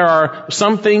 there are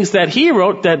some things that he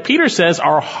wrote that Peter says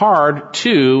are hard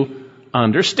to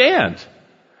understand.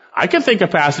 I can think of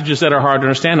passages that are hard to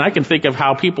understand. I can think of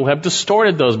how people have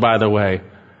distorted those, by the way.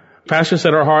 Passages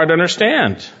that are hard to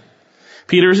understand.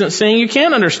 Peter isn't saying you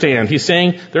can't understand. He's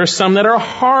saying there are some that are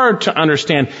hard to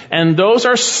understand. And those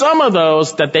are some of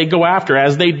those that they go after,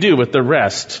 as they do with the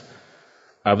rest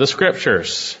of the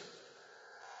Scriptures.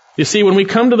 You see, when we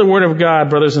come to the Word of God,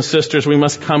 brothers and sisters, we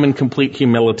must come in complete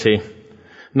humility.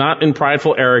 Not in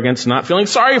prideful arrogance, not feeling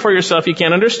sorry for yourself you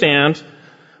can't understand,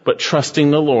 but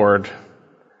trusting the Lord.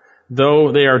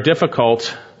 Though they are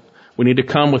difficult, we need to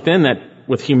come within that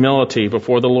with humility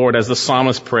before the Lord, as the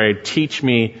psalmist prayed, teach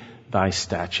me thy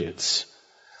statutes.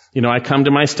 You know, I come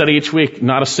to my study each week,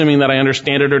 not assuming that I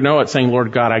understand it or know it, saying,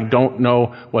 Lord God, I don't know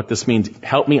what this means.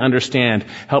 Help me understand.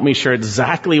 Help me share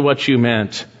exactly what you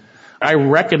meant. I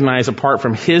recognize, apart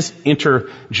from his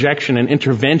interjection and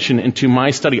intervention into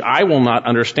my study, I will not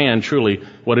understand truly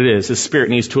what it is. His Spirit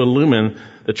needs to illumine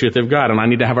the truth of God, and I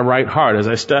need to have a right heart as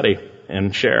I study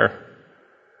and share.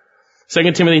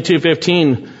 2 Timothy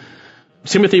 2:15,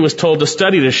 Timothy was told to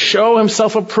study to show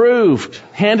himself approved,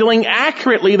 handling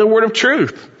accurately the word of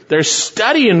truth. There's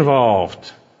study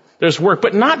involved. There's work,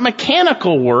 but not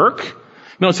mechanical work. You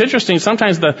know, it's interesting.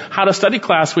 Sometimes the how to study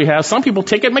class we have, some people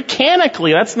take it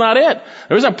mechanically. That's not it.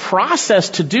 There's a process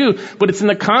to do, but it's in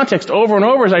the context over and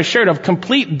over, as I shared, of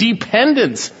complete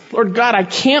dependence. Lord God, I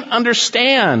can't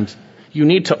understand. You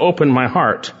need to open my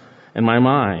heart and my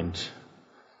mind.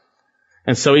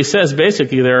 And so he says,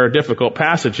 basically, there are difficult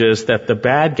passages that the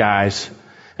bad guys,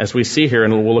 as we see here,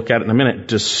 and we'll look at it in a minute,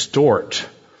 distort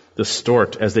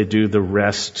as they do the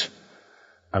rest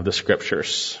of the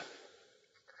Scriptures.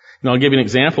 And I'll give you an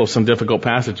example of some difficult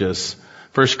passages.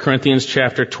 1 Corinthians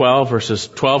chapter 12, verses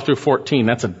 12 through 14.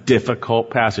 That's a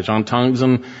difficult passage on tongues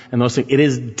and those things. It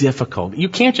is difficult. You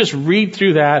can't just read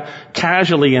through that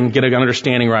casually and get an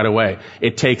understanding right away.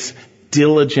 It takes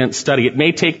diligent study. It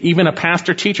may take even a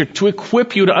pastor teacher to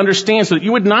equip you to understand so that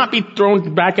you would not be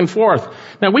thrown back and forth.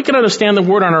 Now, we can understand the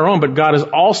Word on our own, but God has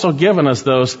also given us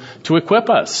those to equip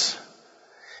us.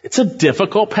 It's a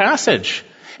difficult passage.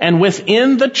 And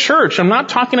within the church, I'm not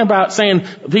talking about saying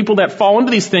people that fall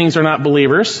into these things are not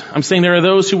believers. I'm saying there are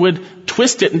those who would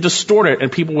twist it and distort it,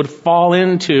 and people would fall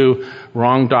into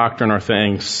wrong doctrine or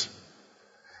things.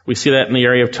 We see that in the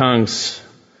area of tongues.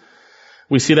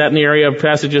 We see that in the area of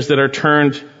passages that are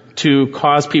turned to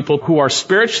cause people who are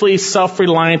spiritually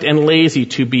self-reliant and lazy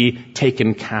to be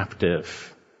taken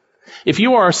captive. If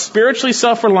you are spiritually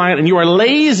self-reliant and you are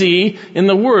lazy in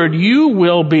the Word, you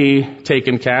will be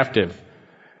taken captive.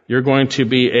 You're going to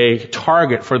be a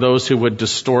target for those who would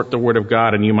distort the Word of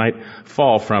God, and you might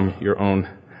fall from your own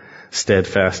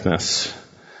steadfastness.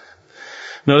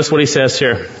 Notice what he says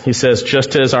here. He says,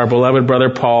 just as our beloved brother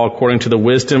Paul, according to the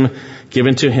wisdom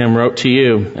given to him, wrote to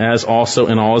you, as also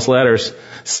in all his letters,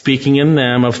 speaking in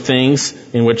them of things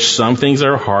in which some things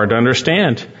are hard to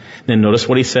understand. Then notice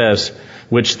what he says,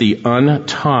 which the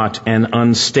untaught and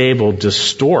unstable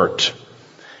distort,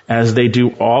 as they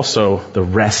do also the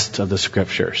rest of the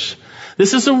Scriptures.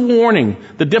 This is a warning.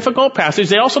 The difficult passage,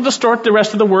 they also distort the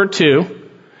rest of the Word too.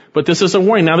 But this is a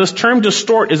warning. Now, this term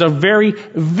distort is a very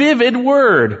vivid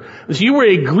word. If you were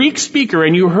a Greek speaker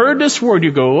and you heard this word,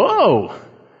 you go, oh,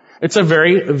 it's a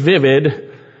very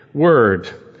vivid word.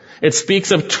 It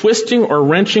speaks of twisting or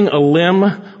wrenching a limb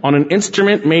on an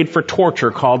instrument made for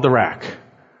torture called the rack.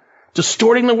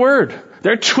 Distorting the word.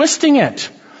 They're twisting it.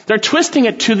 They're twisting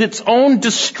it to its own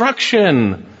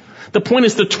destruction. The point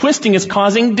is the twisting is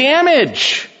causing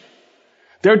damage.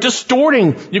 They're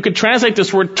distorting. You could translate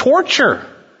this word torture.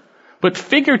 But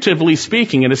figuratively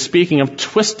speaking, it is speaking of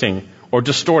twisting or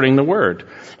distorting the word.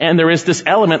 And there is this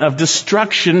element of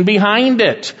destruction behind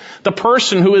it. The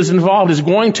person who is involved is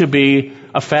going to be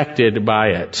affected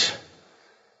by it.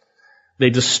 They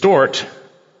distort,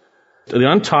 the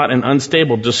untaught and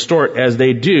unstable distort as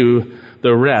they do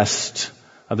the rest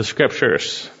of the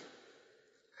Scriptures.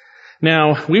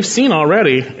 Now, we've seen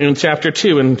already in chapter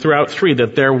 2 and throughout 3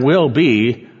 that there will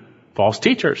be false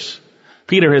teachers.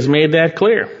 Peter has made that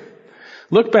clear.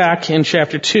 Look back in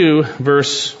chapter 2,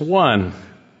 verse 1.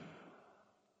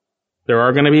 There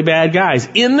are going to be bad guys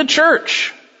in the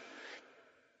church.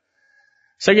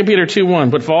 2 Peter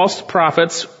 2:1, but false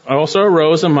prophets also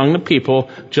arose among the people,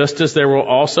 just as there will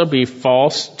also be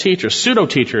false teachers,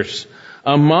 pseudo-teachers,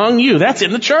 among you. That's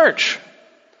in the church.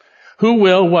 who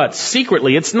will what?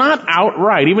 Secretly. It's not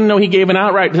outright, even though he gave an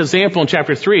outright example in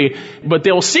chapter 3, but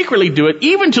they will secretly do it,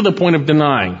 even to the point of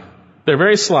denying. They're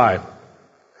very sly.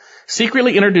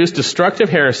 Secretly introduce destructive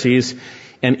heresies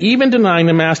and even denying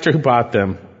the master who bought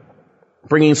them,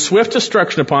 bringing swift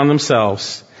destruction upon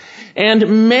themselves.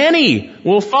 And many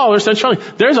will follow their sensuality.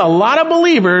 There's a lot of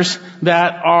believers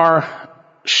that are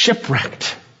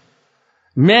shipwrecked.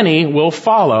 Many will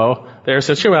follow their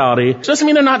sensuality. It doesn't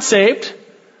mean they're not saved,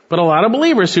 but a lot of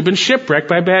believers who've been shipwrecked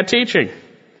by bad teaching.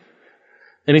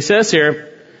 And he says here,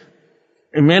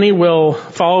 many will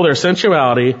follow their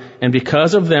sensuality, and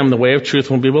because of them the way of truth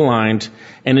will be maligned,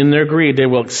 and in their greed they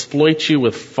will exploit you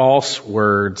with false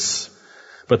words.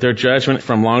 But their judgment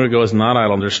from long ago is not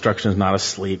idle, and their destruction is not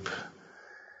asleep.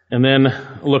 And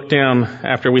then look down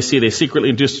after we see they secretly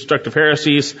induce destructive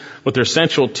heresies with their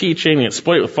sensual teaching and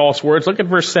exploit with false words. Look at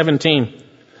verse 17,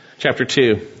 chapter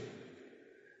 2.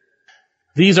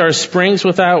 These are springs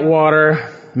without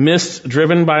water, mists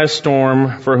driven by a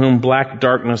storm, for whom black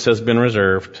darkness has been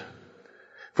reserved.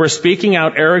 For speaking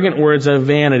out arrogant words of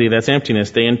vanity, that's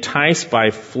emptiness, they entice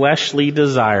by fleshly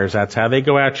desires. That's how they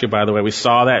go at you, by the way. We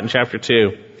saw that in chapter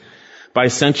 2. By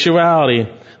sensuality,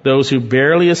 those who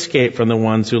barely escape from the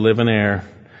ones who live in error.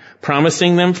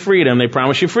 Promising them freedom. They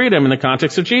promise you freedom in the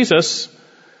context of Jesus,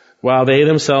 while they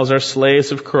themselves are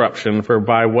slaves of corruption, for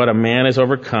by what a man is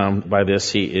overcome, by this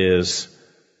he is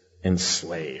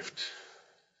enslaved.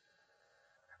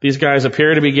 These guys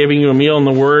appear to be giving you a meal in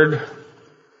the Word,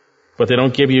 but they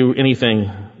don't give you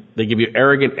anything. They give you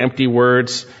arrogant, empty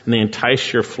words, and they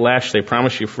entice your flesh. They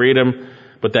promise you freedom,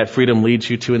 but that freedom leads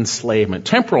you to enslavement.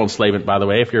 Temporal enslavement, by the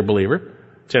way, if you're a believer.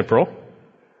 Temporal.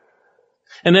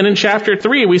 And then in chapter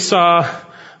 3, we saw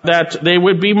that they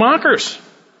would be mockers.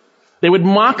 They would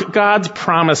mock God's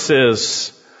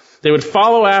promises. They would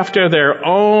follow after their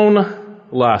own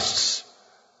lusts.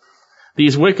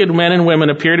 These wicked men and women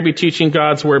appear to be teaching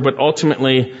God's word, but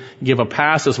ultimately give a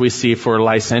pass, as we see, for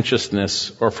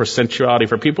licentiousness or for sensuality,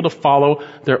 for people to follow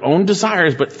their own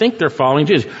desires, but think they're following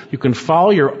Jesus. You can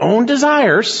follow your own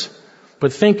desires,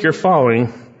 but think you're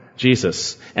following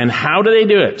Jesus. And how do they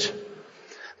do it?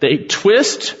 They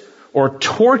twist or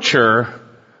torture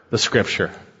the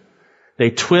Scripture.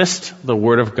 They twist the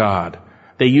Word of God.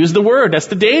 They use the Word. That's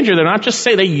the danger. They're not just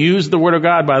saying, they use the Word of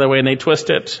God, by the way, and they twist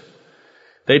it.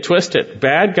 They twist it.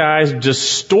 Bad guys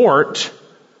distort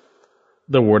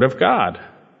the Word of God.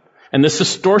 And this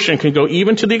distortion can go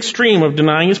even to the extreme of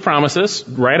denying His promises,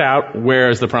 right out, where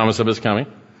is the promise of His coming?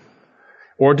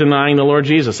 Or denying the Lord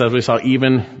Jesus, as we saw,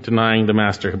 even denying the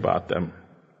Master who bought them.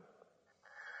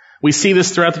 We see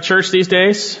this throughout the church these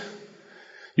days.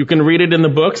 You can read it in the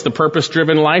books, The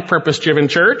Purpose-Driven Life, Purpose-Driven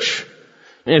Church.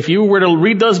 And if you were to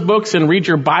read those books and read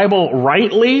your Bible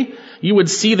rightly, you would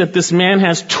see that this man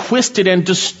has twisted and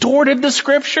distorted the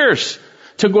Scriptures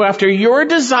to go after your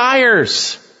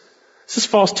desires. This is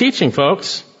false teaching,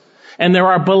 folks. And there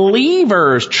are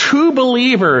believers, true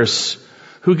believers,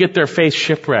 who get their faith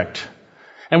shipwrecked.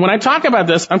 And when I talk about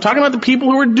this, I'm talking about the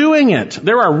people who are doing it.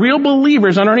 There are real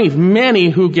believers underneath, many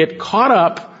who get caught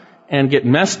up and get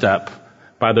messed up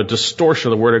by the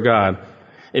distortion of the Word of God.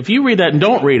 If you read that and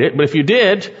don't read it, but if you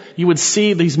did, you would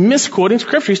see these misquoting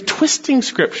Scripture. He's twisting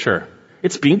Scripture.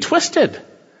 It's being twisted.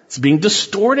 It's being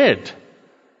distorted.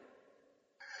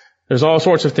 There's all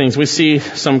sorts of things. We see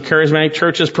some charismatic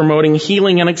churches promoting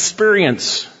healing and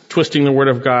experience, twisting the Word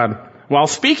of God. While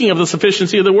speaking of the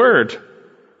sufficiency of the Word,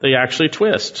 they actually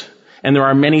twist. And there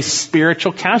are many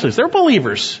spiritual casualties. There are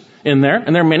believers in there,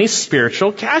 and there are many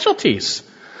spiritual casualties,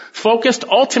 focused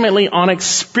ultimately on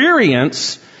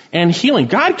experience and healing.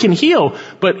 God can heal,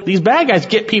 but these bad guys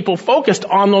get people focused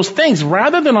on those things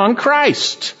rather than on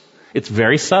Christ. It's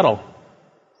very subtle.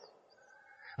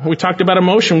 We talked about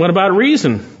emotion. What about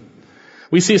reason?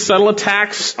 We see subtle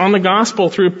attacks on the gospel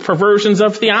through perversions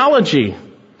of theology.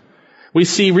 We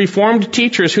see Reformed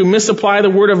teachers who misapply the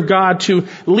Word of God to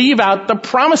leave out the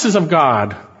promises of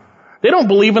God. They don't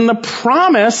believe in the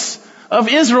promise of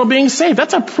Israel being saved.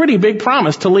 That's a pretty big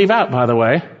promise to leave out, by the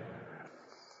way.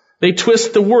 They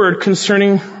twist the Word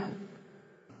concerning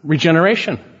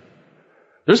regeneration.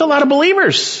 There's a lot of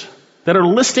believers that are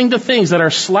listening to things that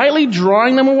are slightly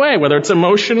drawing them away, whether it's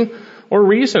emotion or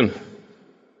reason.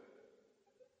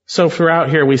 So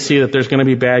throughout here we see that there's going to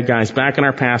be bad guys. Back in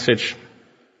our passage,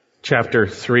 chapter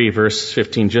 3, verse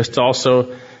 15, just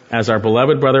also as our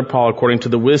beloved brother Paul, according to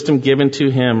the wisdom given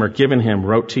him,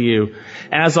 wrote to you,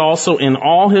 as also in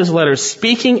all his letters,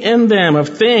 speaking in them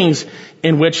of things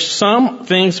in which some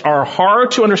things are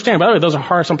hard to understand. By the way, those are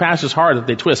hard, some passages hard that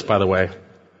they twist, by the way.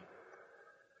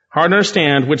 Hard to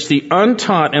understand, which the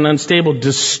untaught and unstable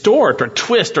distort or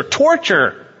twist or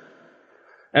torture.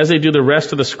 as they do the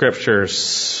rest of the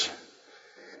Scriptures.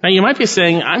 Now you might be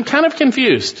saying, I'm kind of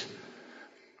confused.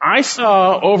 I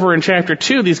saw over in chapter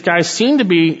 2, these guys seem to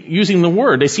be using the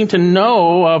Word. They seem to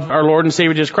know of our Lord and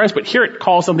Savior Jesus Christ, but here it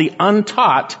calls them the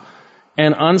untaught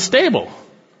and unstable.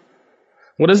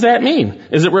 What does that mean?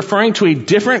 Is it referring to a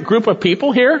different group of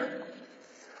people here?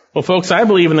 Well, folks, I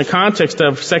believe in the context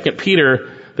of 2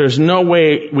 Peter, there's no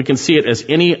way we can see it as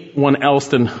anyone else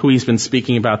than who he's been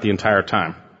speaking about the entire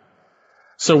time.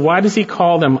 So why does he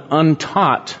call them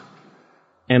untaught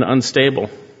and unstable?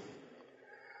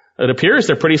 It appears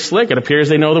they're pretty slick. It appears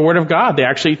they know the Word of God. They're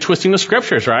actually twisting the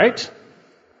Scriptures, right?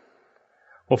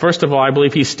 Well, first of all, I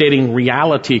believe he's stating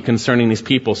reality concerning these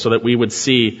people so that we would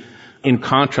see in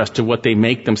contrast to what they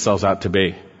make themselves out to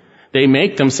be. They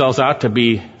make themselves out to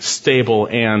be stable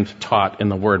and taught in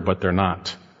the Word, but they're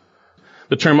not.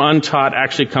 The term untaught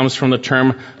actually comes from the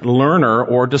term learner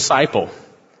or disciple.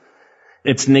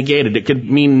 It's negated. It could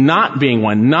mean not being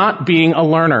one, not being a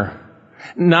learner,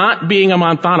 not being a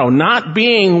manzano, not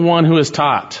being one who is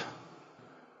taught.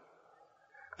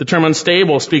 The term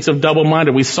unstable speaks of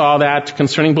double-minded. We saw that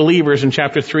concerning believers in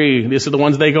chapter 3. These are the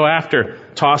ones they go after,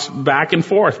 tossed back and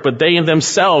forth, but they in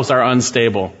themselves are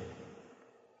unstable,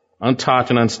 untaught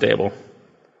and unstable.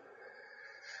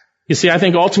 You see, I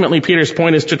think ultimately Peter's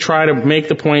point is to try to make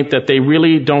the point that they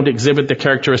really don't exhibit the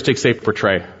characteristics they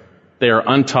portray. They are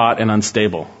untaught and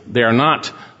unstable. They are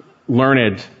not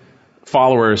learned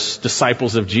followers,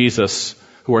 disciples of Jesus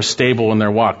who are stable in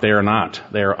their walk. They are not.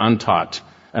 They are untaught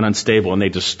and unstable, and they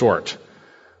distort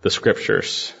the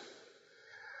Scriptures.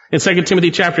 In 2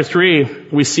 Timothy chapter 3,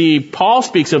 we see Paul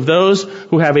speaks of those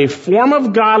who have a form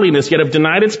of godliness yet have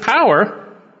denied its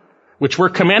power, which we're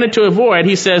commanded to avoid.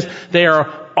 He says they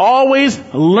are always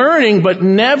learning but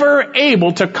never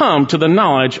able to come to the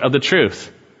knowledge of the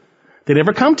truth. They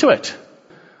never come to it.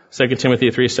 2 Timothy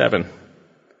 3:7.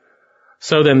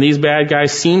 So then these bad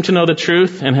guys seem to know the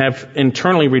truth and have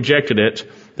internally rejected it.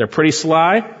 They're pretty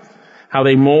sly. How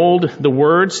they mold the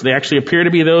words. They actually appear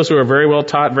to be those who are very well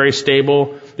taught, very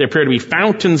stable. They appear to be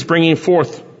fountains bringing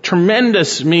forth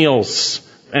tremendous meals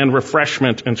and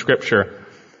refreshment in Scripture.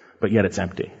 But yet it's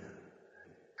empty.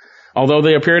 Although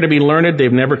they appear to be learned,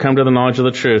 they've never come to the knowledge of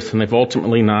the truth, and they've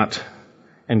ultimately not.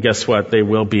 And guess what? They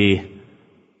will be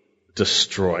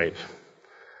destroyed.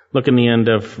 Look in the end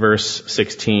of verse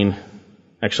 16.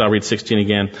 Actually, I'll read 16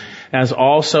 again. As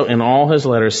also in all his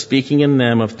letters, speaking in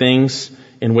them of things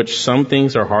in which some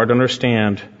things are hard to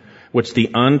understand, which the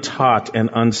untaught and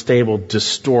unstable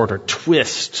distort or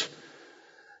twist,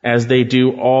 as they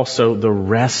do also the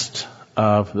rest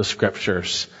of the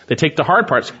Scriptures. They take the hard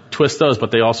parts, twist those,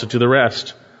 but they also do the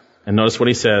rest. And notice what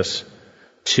he says,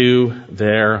 to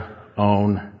their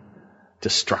own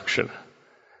destruction.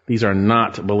 These are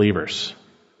not believers.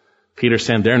 Peter's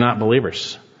saying they're not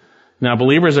believers. Now,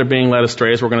 believers are being led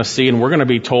astray, as we're going to see, and we're going to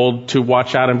be told to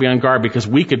watch out and be on guard because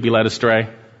we could be led astray.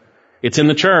 It's in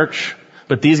the church,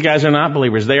 but these guys are not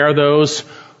believers. They are those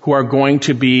who are going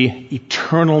to be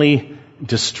eternally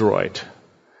destroyed.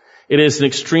 It is an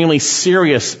extremely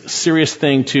serious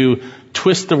thing to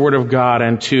twist the Word of God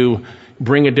and to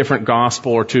bring a different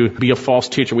gospel or to be a false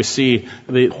teacher. We see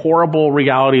the horrible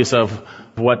realities of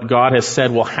what God has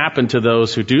said will happen to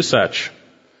those who do such.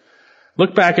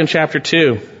 Look back in chapter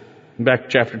 2. Back to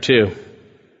chapter 2,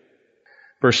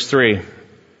 verse 3.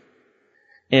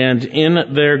 And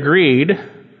in their greed,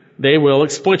 they will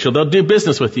exploit you. They'll do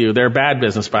business with you. They're bad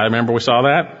business, by the way. Remember we saw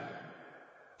that?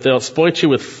 They'll exploit you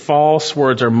with false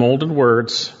words or molded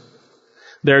words.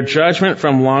 Their judgment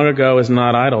from long ago is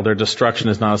not idle. Their destruction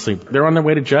is not asleep. They're on their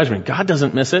way to judgment. God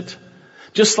doesn't miss it.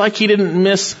 Just like he didn't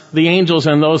miss the angels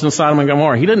and those in Sodom and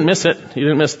Gomorrah. He didn't miss it. He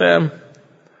didn't miss them.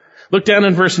 Look down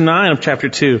in verse 9 of chapter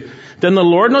 2. Then the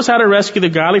Lord knows how to rescue the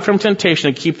godly from temptation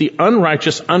and keep the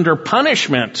unrighteous under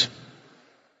punishment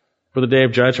for the day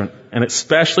of judgment, and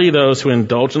especially those who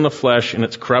indulge in the flesh in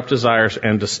its corrupt desires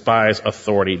and despise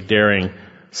authority, daring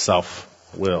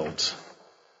self-willed.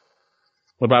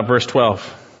 What about verse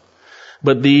 12?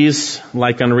 But these,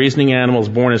 like unreasoning animals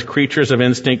born as creatures of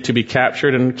instinct to be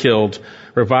captured and killed,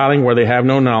 reviling where they have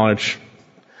no knowledge,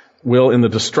 will in the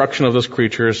destruction of those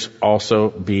creatures also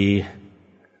be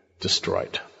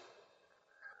destroyed.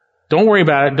 Don't worry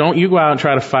about it. Don't you go out and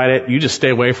try to fight it. You just stay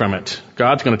away from it.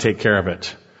 God's going to take care of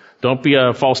it. Don't be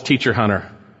a false teacher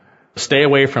hunter. Stay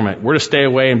away from it. We're to stay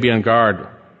away and be on guard.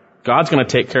 God's going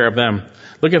to take care of them.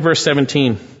 Look at verse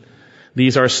 17.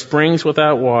 These are springs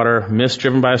without water, mist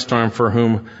driven by a storm, for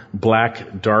whom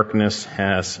black darkness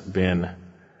has been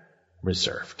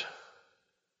reserved.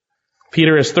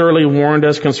 Peter has thoroughly warned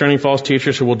us concerning false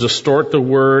teachers who will distort the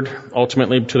word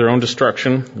ultimately to their own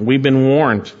destruction. We've been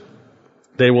warned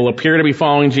They will appear to be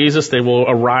following Jesus. They will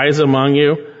arise among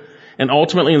you. And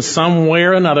ultimately, in some way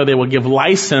or another, they will give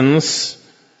license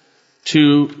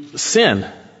to sin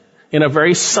in a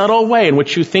very subtle way in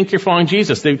which you think you're following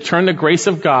Jesus. They turn the grace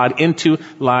of God into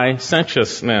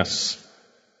licentiousness.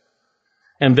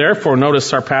 And therefore,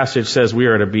 notice our passage says we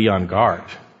are to be on guard.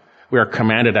 We are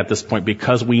commanded at this point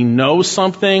because we know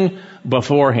something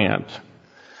beforehand.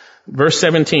 Verse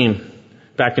 17,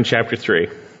 back in chapter 3.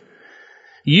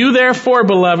 You therefore,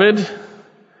 beloved,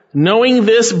 knowing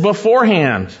this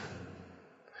beforehand,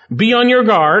 be on your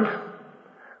guard,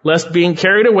 lest being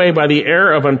carried away by the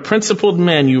error of unprincipled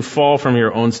men, you fall from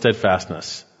your own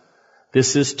steadfastness.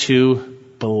 This is to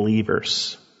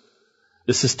believers.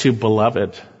 This is to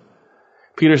beloved.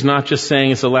 Peter's not just saying,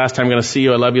 it's the last time I'm going to see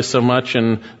you, I love you so much,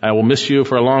 and I will miss you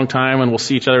for a long time, and we'll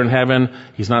see each other in heaven.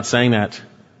 He's not saying that.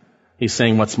 He's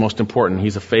saying what's most important.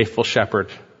 He's a faithful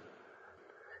shepherd.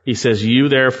 He says, you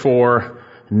therefore,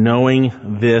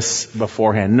 knowing this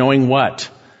beforehand. Knowing what?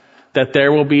 That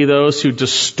there will be those who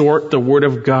distort the Word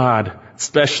of God,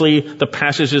 especially the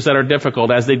passages that are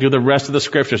difficult, as they do the rest of the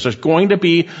Scriptures. There's going to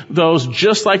be those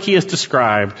just like he has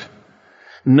described.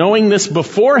 Knowing this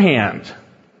beforehand,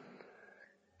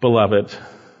 beloved. He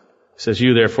says,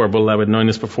 you therefore, beloved, knowing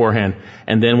this beforehand.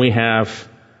 And then we have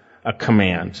a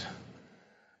command.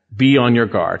 Be on your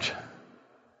guard.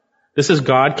 This is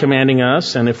God commanding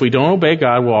us, and if we don't obey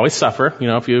God, we'll always suffer.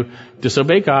 If you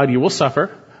disobey God, you will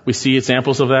suffer. We see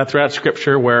examples of that throughout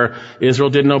Scripture where Israel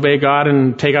didn't obey God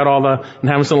and take out all the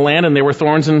inhabitants of the land, and they were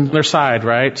thorns in their side,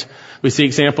 right? We see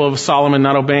example of Solomon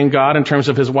not obeying God in terms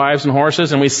of his wives and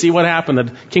horses, and we see what happened.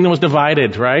 The kingdom was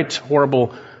divided, right?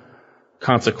 Horrible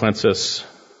consequences.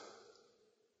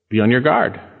 Be on your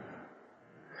guard.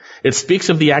 It speaks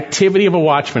of the activity of a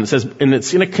watchman. It says, and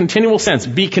it's in a continual sense,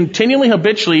 be continually,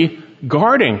 habitually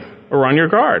guarding or on your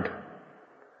guard.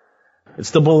 It's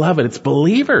the beloved. It's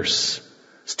believers.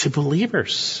 It's to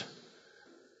believers.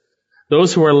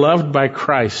 Those who are loved by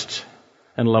Christ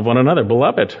and love one another.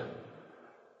 Beloved.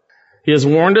 He has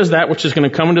warned us that which is going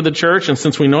to come into the church, and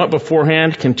since we know it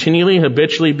beforehand, continually,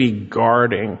 habitually be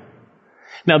guarding.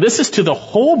 Now, this is to the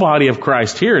whole body of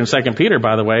Christ here in 2 Peter,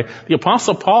 by the way. The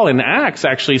Apostle Paul in Acts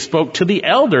actually spoke to the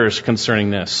elders concerning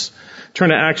this. Turn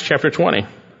to Acts chapter 20.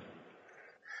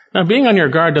 Now, being on your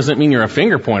guard doesn't mean you're a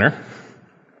finger pointer.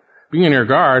 Being on your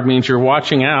guard means you're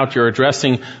watching out, you're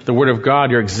addressing the Word of God,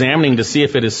 you're examining to see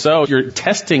if it is so, you're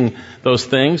testing those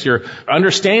things, you're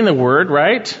understanding the Word,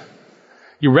 right?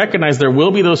 You recognize there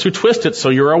will be those who twist it, so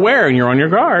you're aware and you're on your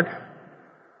guard.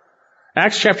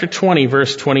 Acts chapter 20,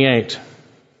 verse 28.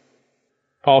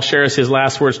 Paul shares his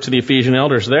last words to the Ephesian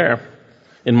elders there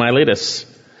in Miletus.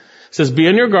 It says, be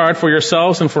on your guard for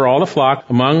yourselves and for all the flock,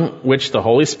 among which the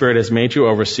Holy Spirit has made you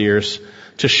overseers,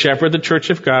 to shepherd the church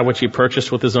of God, which he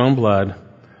purchased with his own blood.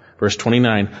 Verse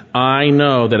 29, I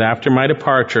know that after my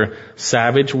departure,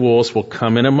 savage wolves will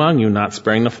come in among you, not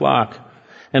sparing the flock.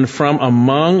 And from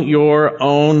among your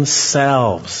own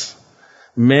selves,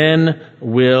 men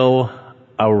will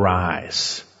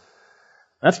arise.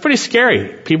 That's pretty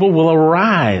scary. People will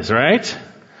arise, right?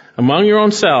 Among your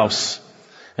own selves.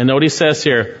 And note what he says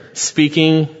here,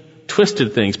 speaking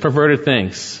twisted things, perverted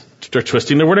things. They're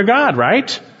twisting the Word of God,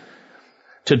 right?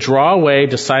 To draw away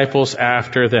disciples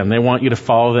after them. They want you to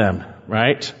follow them,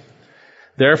 right?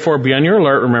 Therefore, be on your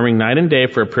alert, remembering night and day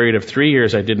for a period of 3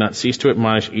 years, I did not cease to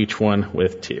admonish each one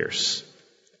with tears.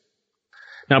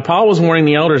 Now, Paul was warning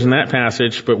the elders in that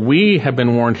passage, but we have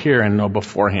been warned here and know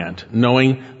beforehand,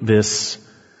 knowing this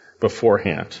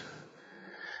beforehand.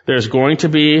 There's going to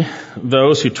be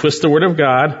those who twist the Word of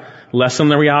God, lessen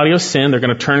the reality of sin. They're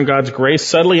going to turn God's grace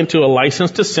subtly into a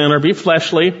license to sin or be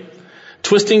fleshly,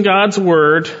 twisting God's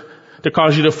Word to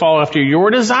cause you to follow after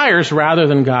your desires rather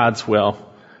than God's will,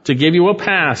 to give you a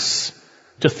pass,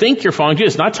 to think you're following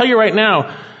Jesus. And I'll tell you right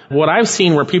now, what I've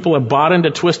seen where people have bought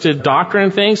into twisted doctrine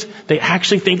and things, they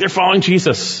actually think they're following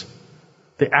Jesus.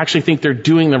 They actually think they're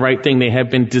doing the right thing. They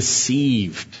have been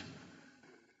deceived.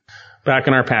 Back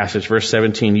in our passage, verse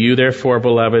 17, you therefore,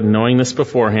 beloved, knowing this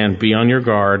beforehand, be on your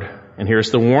guard. And here's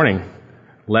the warning.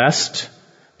 Lest,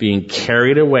 being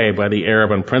carried away by the error of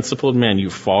unprincipled men,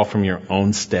 you fall from your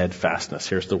own steadfastness.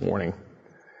 Here's the warning.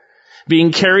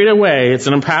 Being carried away, it's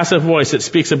an impassive voice. It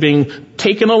speaks of being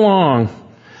taken along.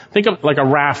 Think of like a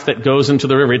raft that goes into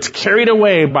the river. It's carried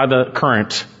away by the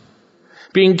current.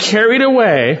 Being carried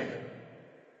away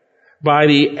by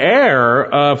the error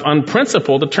of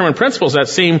unprincipled, determined principles, that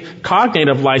same cognate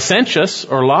of licentious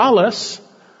or lawless,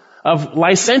 of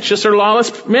licentious or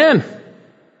lawless men.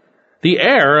 The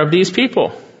error of these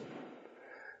people.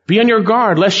 Be on your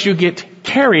guard lest you get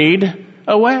carried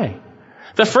away.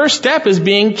 The first step is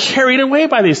being carried away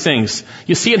by these things.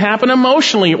 You see it happen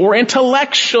emotionally or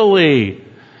intellectually,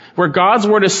 where God's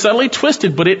word is subtly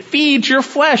twisted, but it feeds your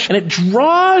flesh and it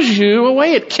draws you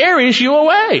away. It carries you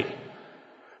away.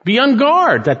 Be on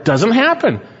guard. That doesn't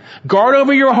happen. Guard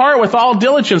over your heart with all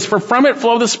diligence, for from it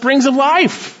flow the springs of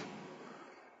life.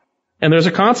 And there's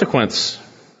a consequence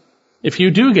if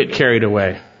you do get carried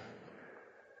away.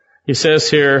 He says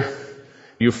here,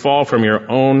 you fall from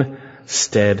your own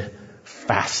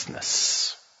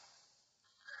steadfastness.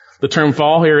 The term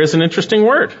fall here is an interesting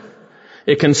word.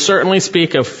 It can certainly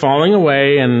speak of falling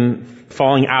away and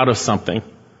falling out of something.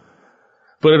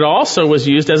 But it also was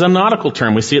used as a nautical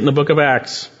term. We see it in the book of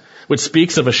Acts, which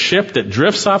speaks of a ship that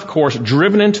drifts off course,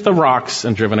 driven into the rocks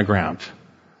and driven aground.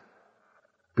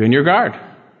 Be on your guard,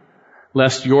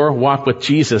 lest your walk with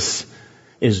Jesus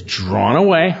is drawn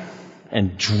away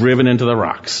and driven into the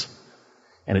rocks.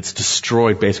 And it's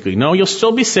destroyed, basically. No, you'll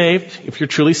still be saved if you're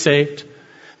truly saved,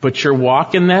 but your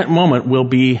walk in that moment will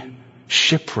be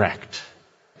shipwrecked.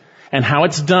 And how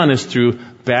it's done is through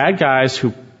bad guys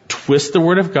who twist the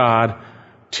word of God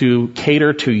to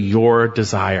cater to your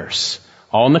desires.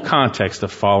 All in the context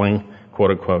of following,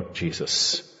 quote unquote,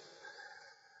 Jesus.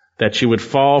 That you would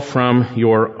fall from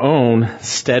your own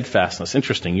steadfastness.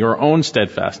 Interesting, your own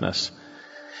steadfastness.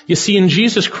 You see, in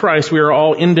Jesus Christ, we are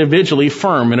all individually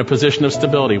firm in a position of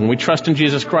stability. When we trust in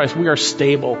Jesus Christ, we are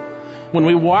stable. When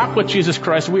we walk with Jesus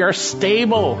Christ, we are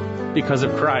stable because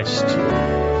of Christ.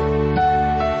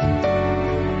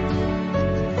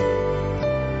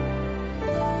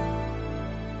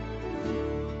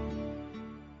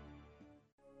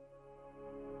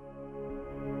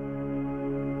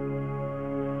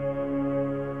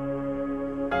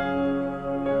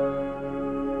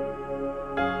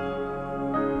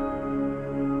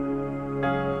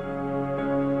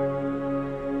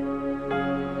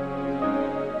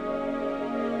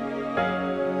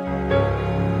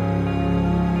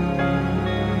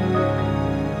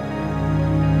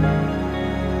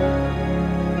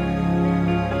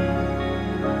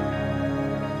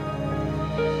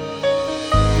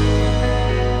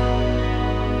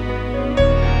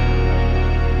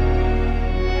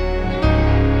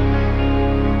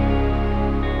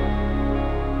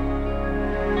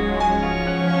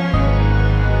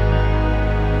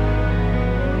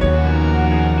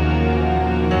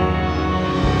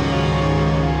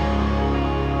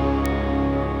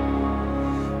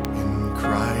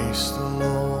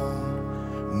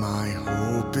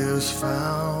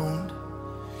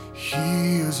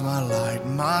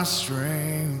 My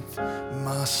strength,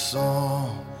 my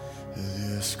song,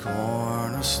 this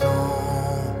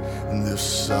cornerstone,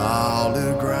 this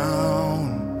solid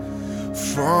ground,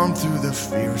 firm through the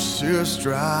fiercest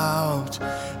drought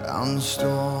and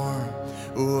storm.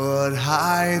 What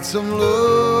heights of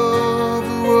love,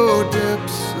 what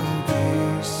depths of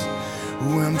peace,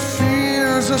 when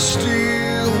fears are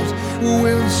stilled,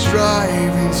 when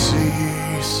striving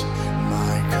cease,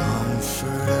 my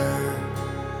comforter.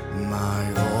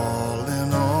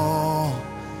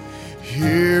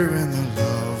 Here in the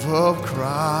love of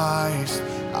Christ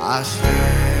I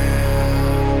stand.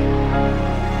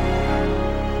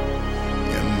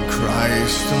 In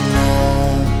Christ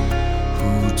alone,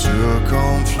 who took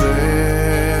on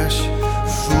flesh,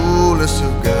 fullness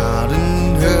of God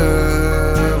and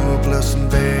helpless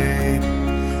babe,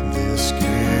 this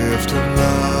gift of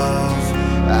love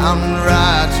and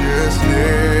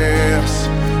righteousness,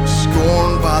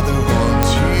 scorned by the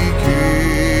ones he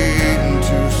came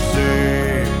to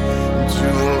save.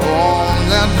 On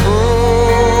that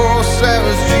cross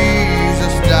as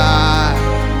Jesus died,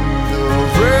 the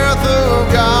wrath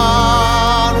of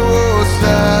God was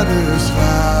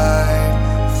satisfied.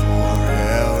 For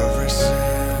every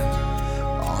sin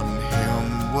on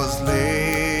him was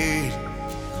laid.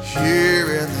 Here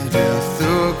in the death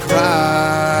of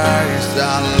Christ I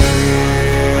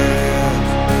live.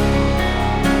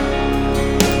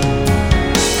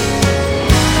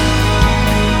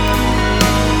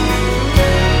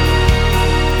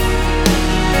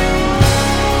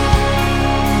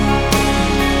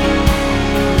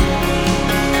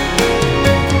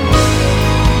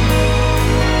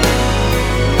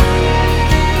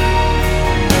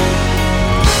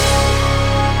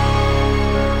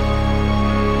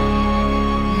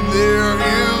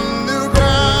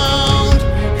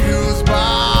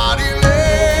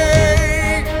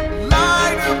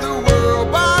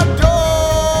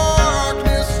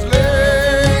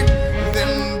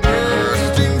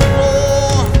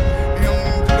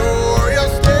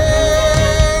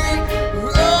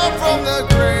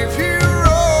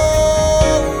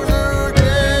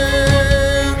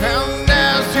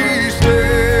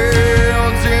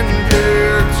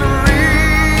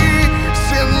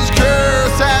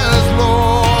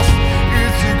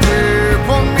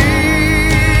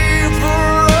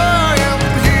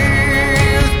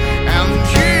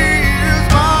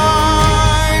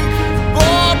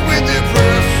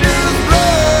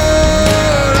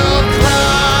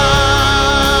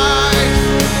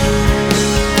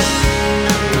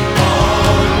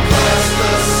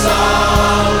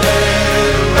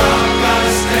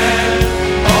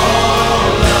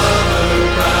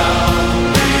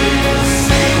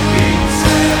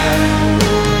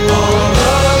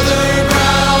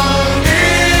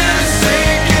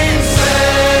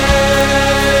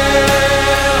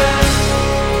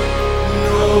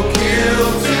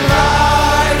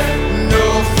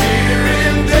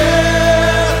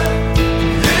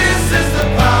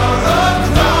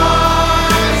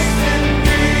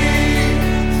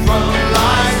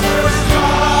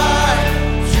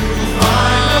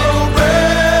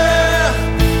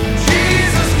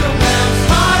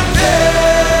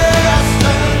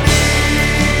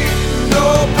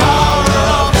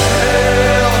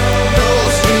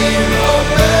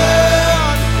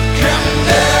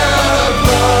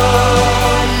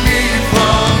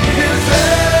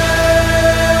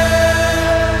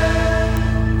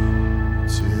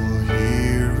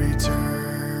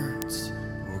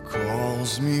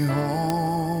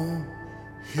 throne.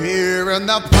 Here in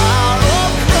the power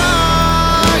of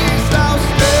Christ I'll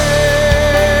stand.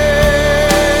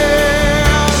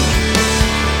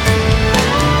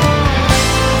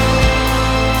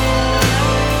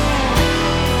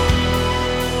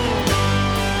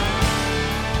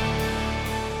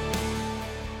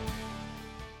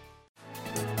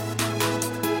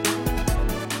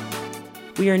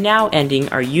 We are now ending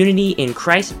our Unity in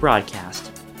Christ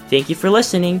broadcast. Thank you for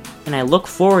listening, and I look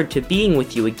forward to being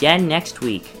with you again next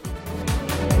week.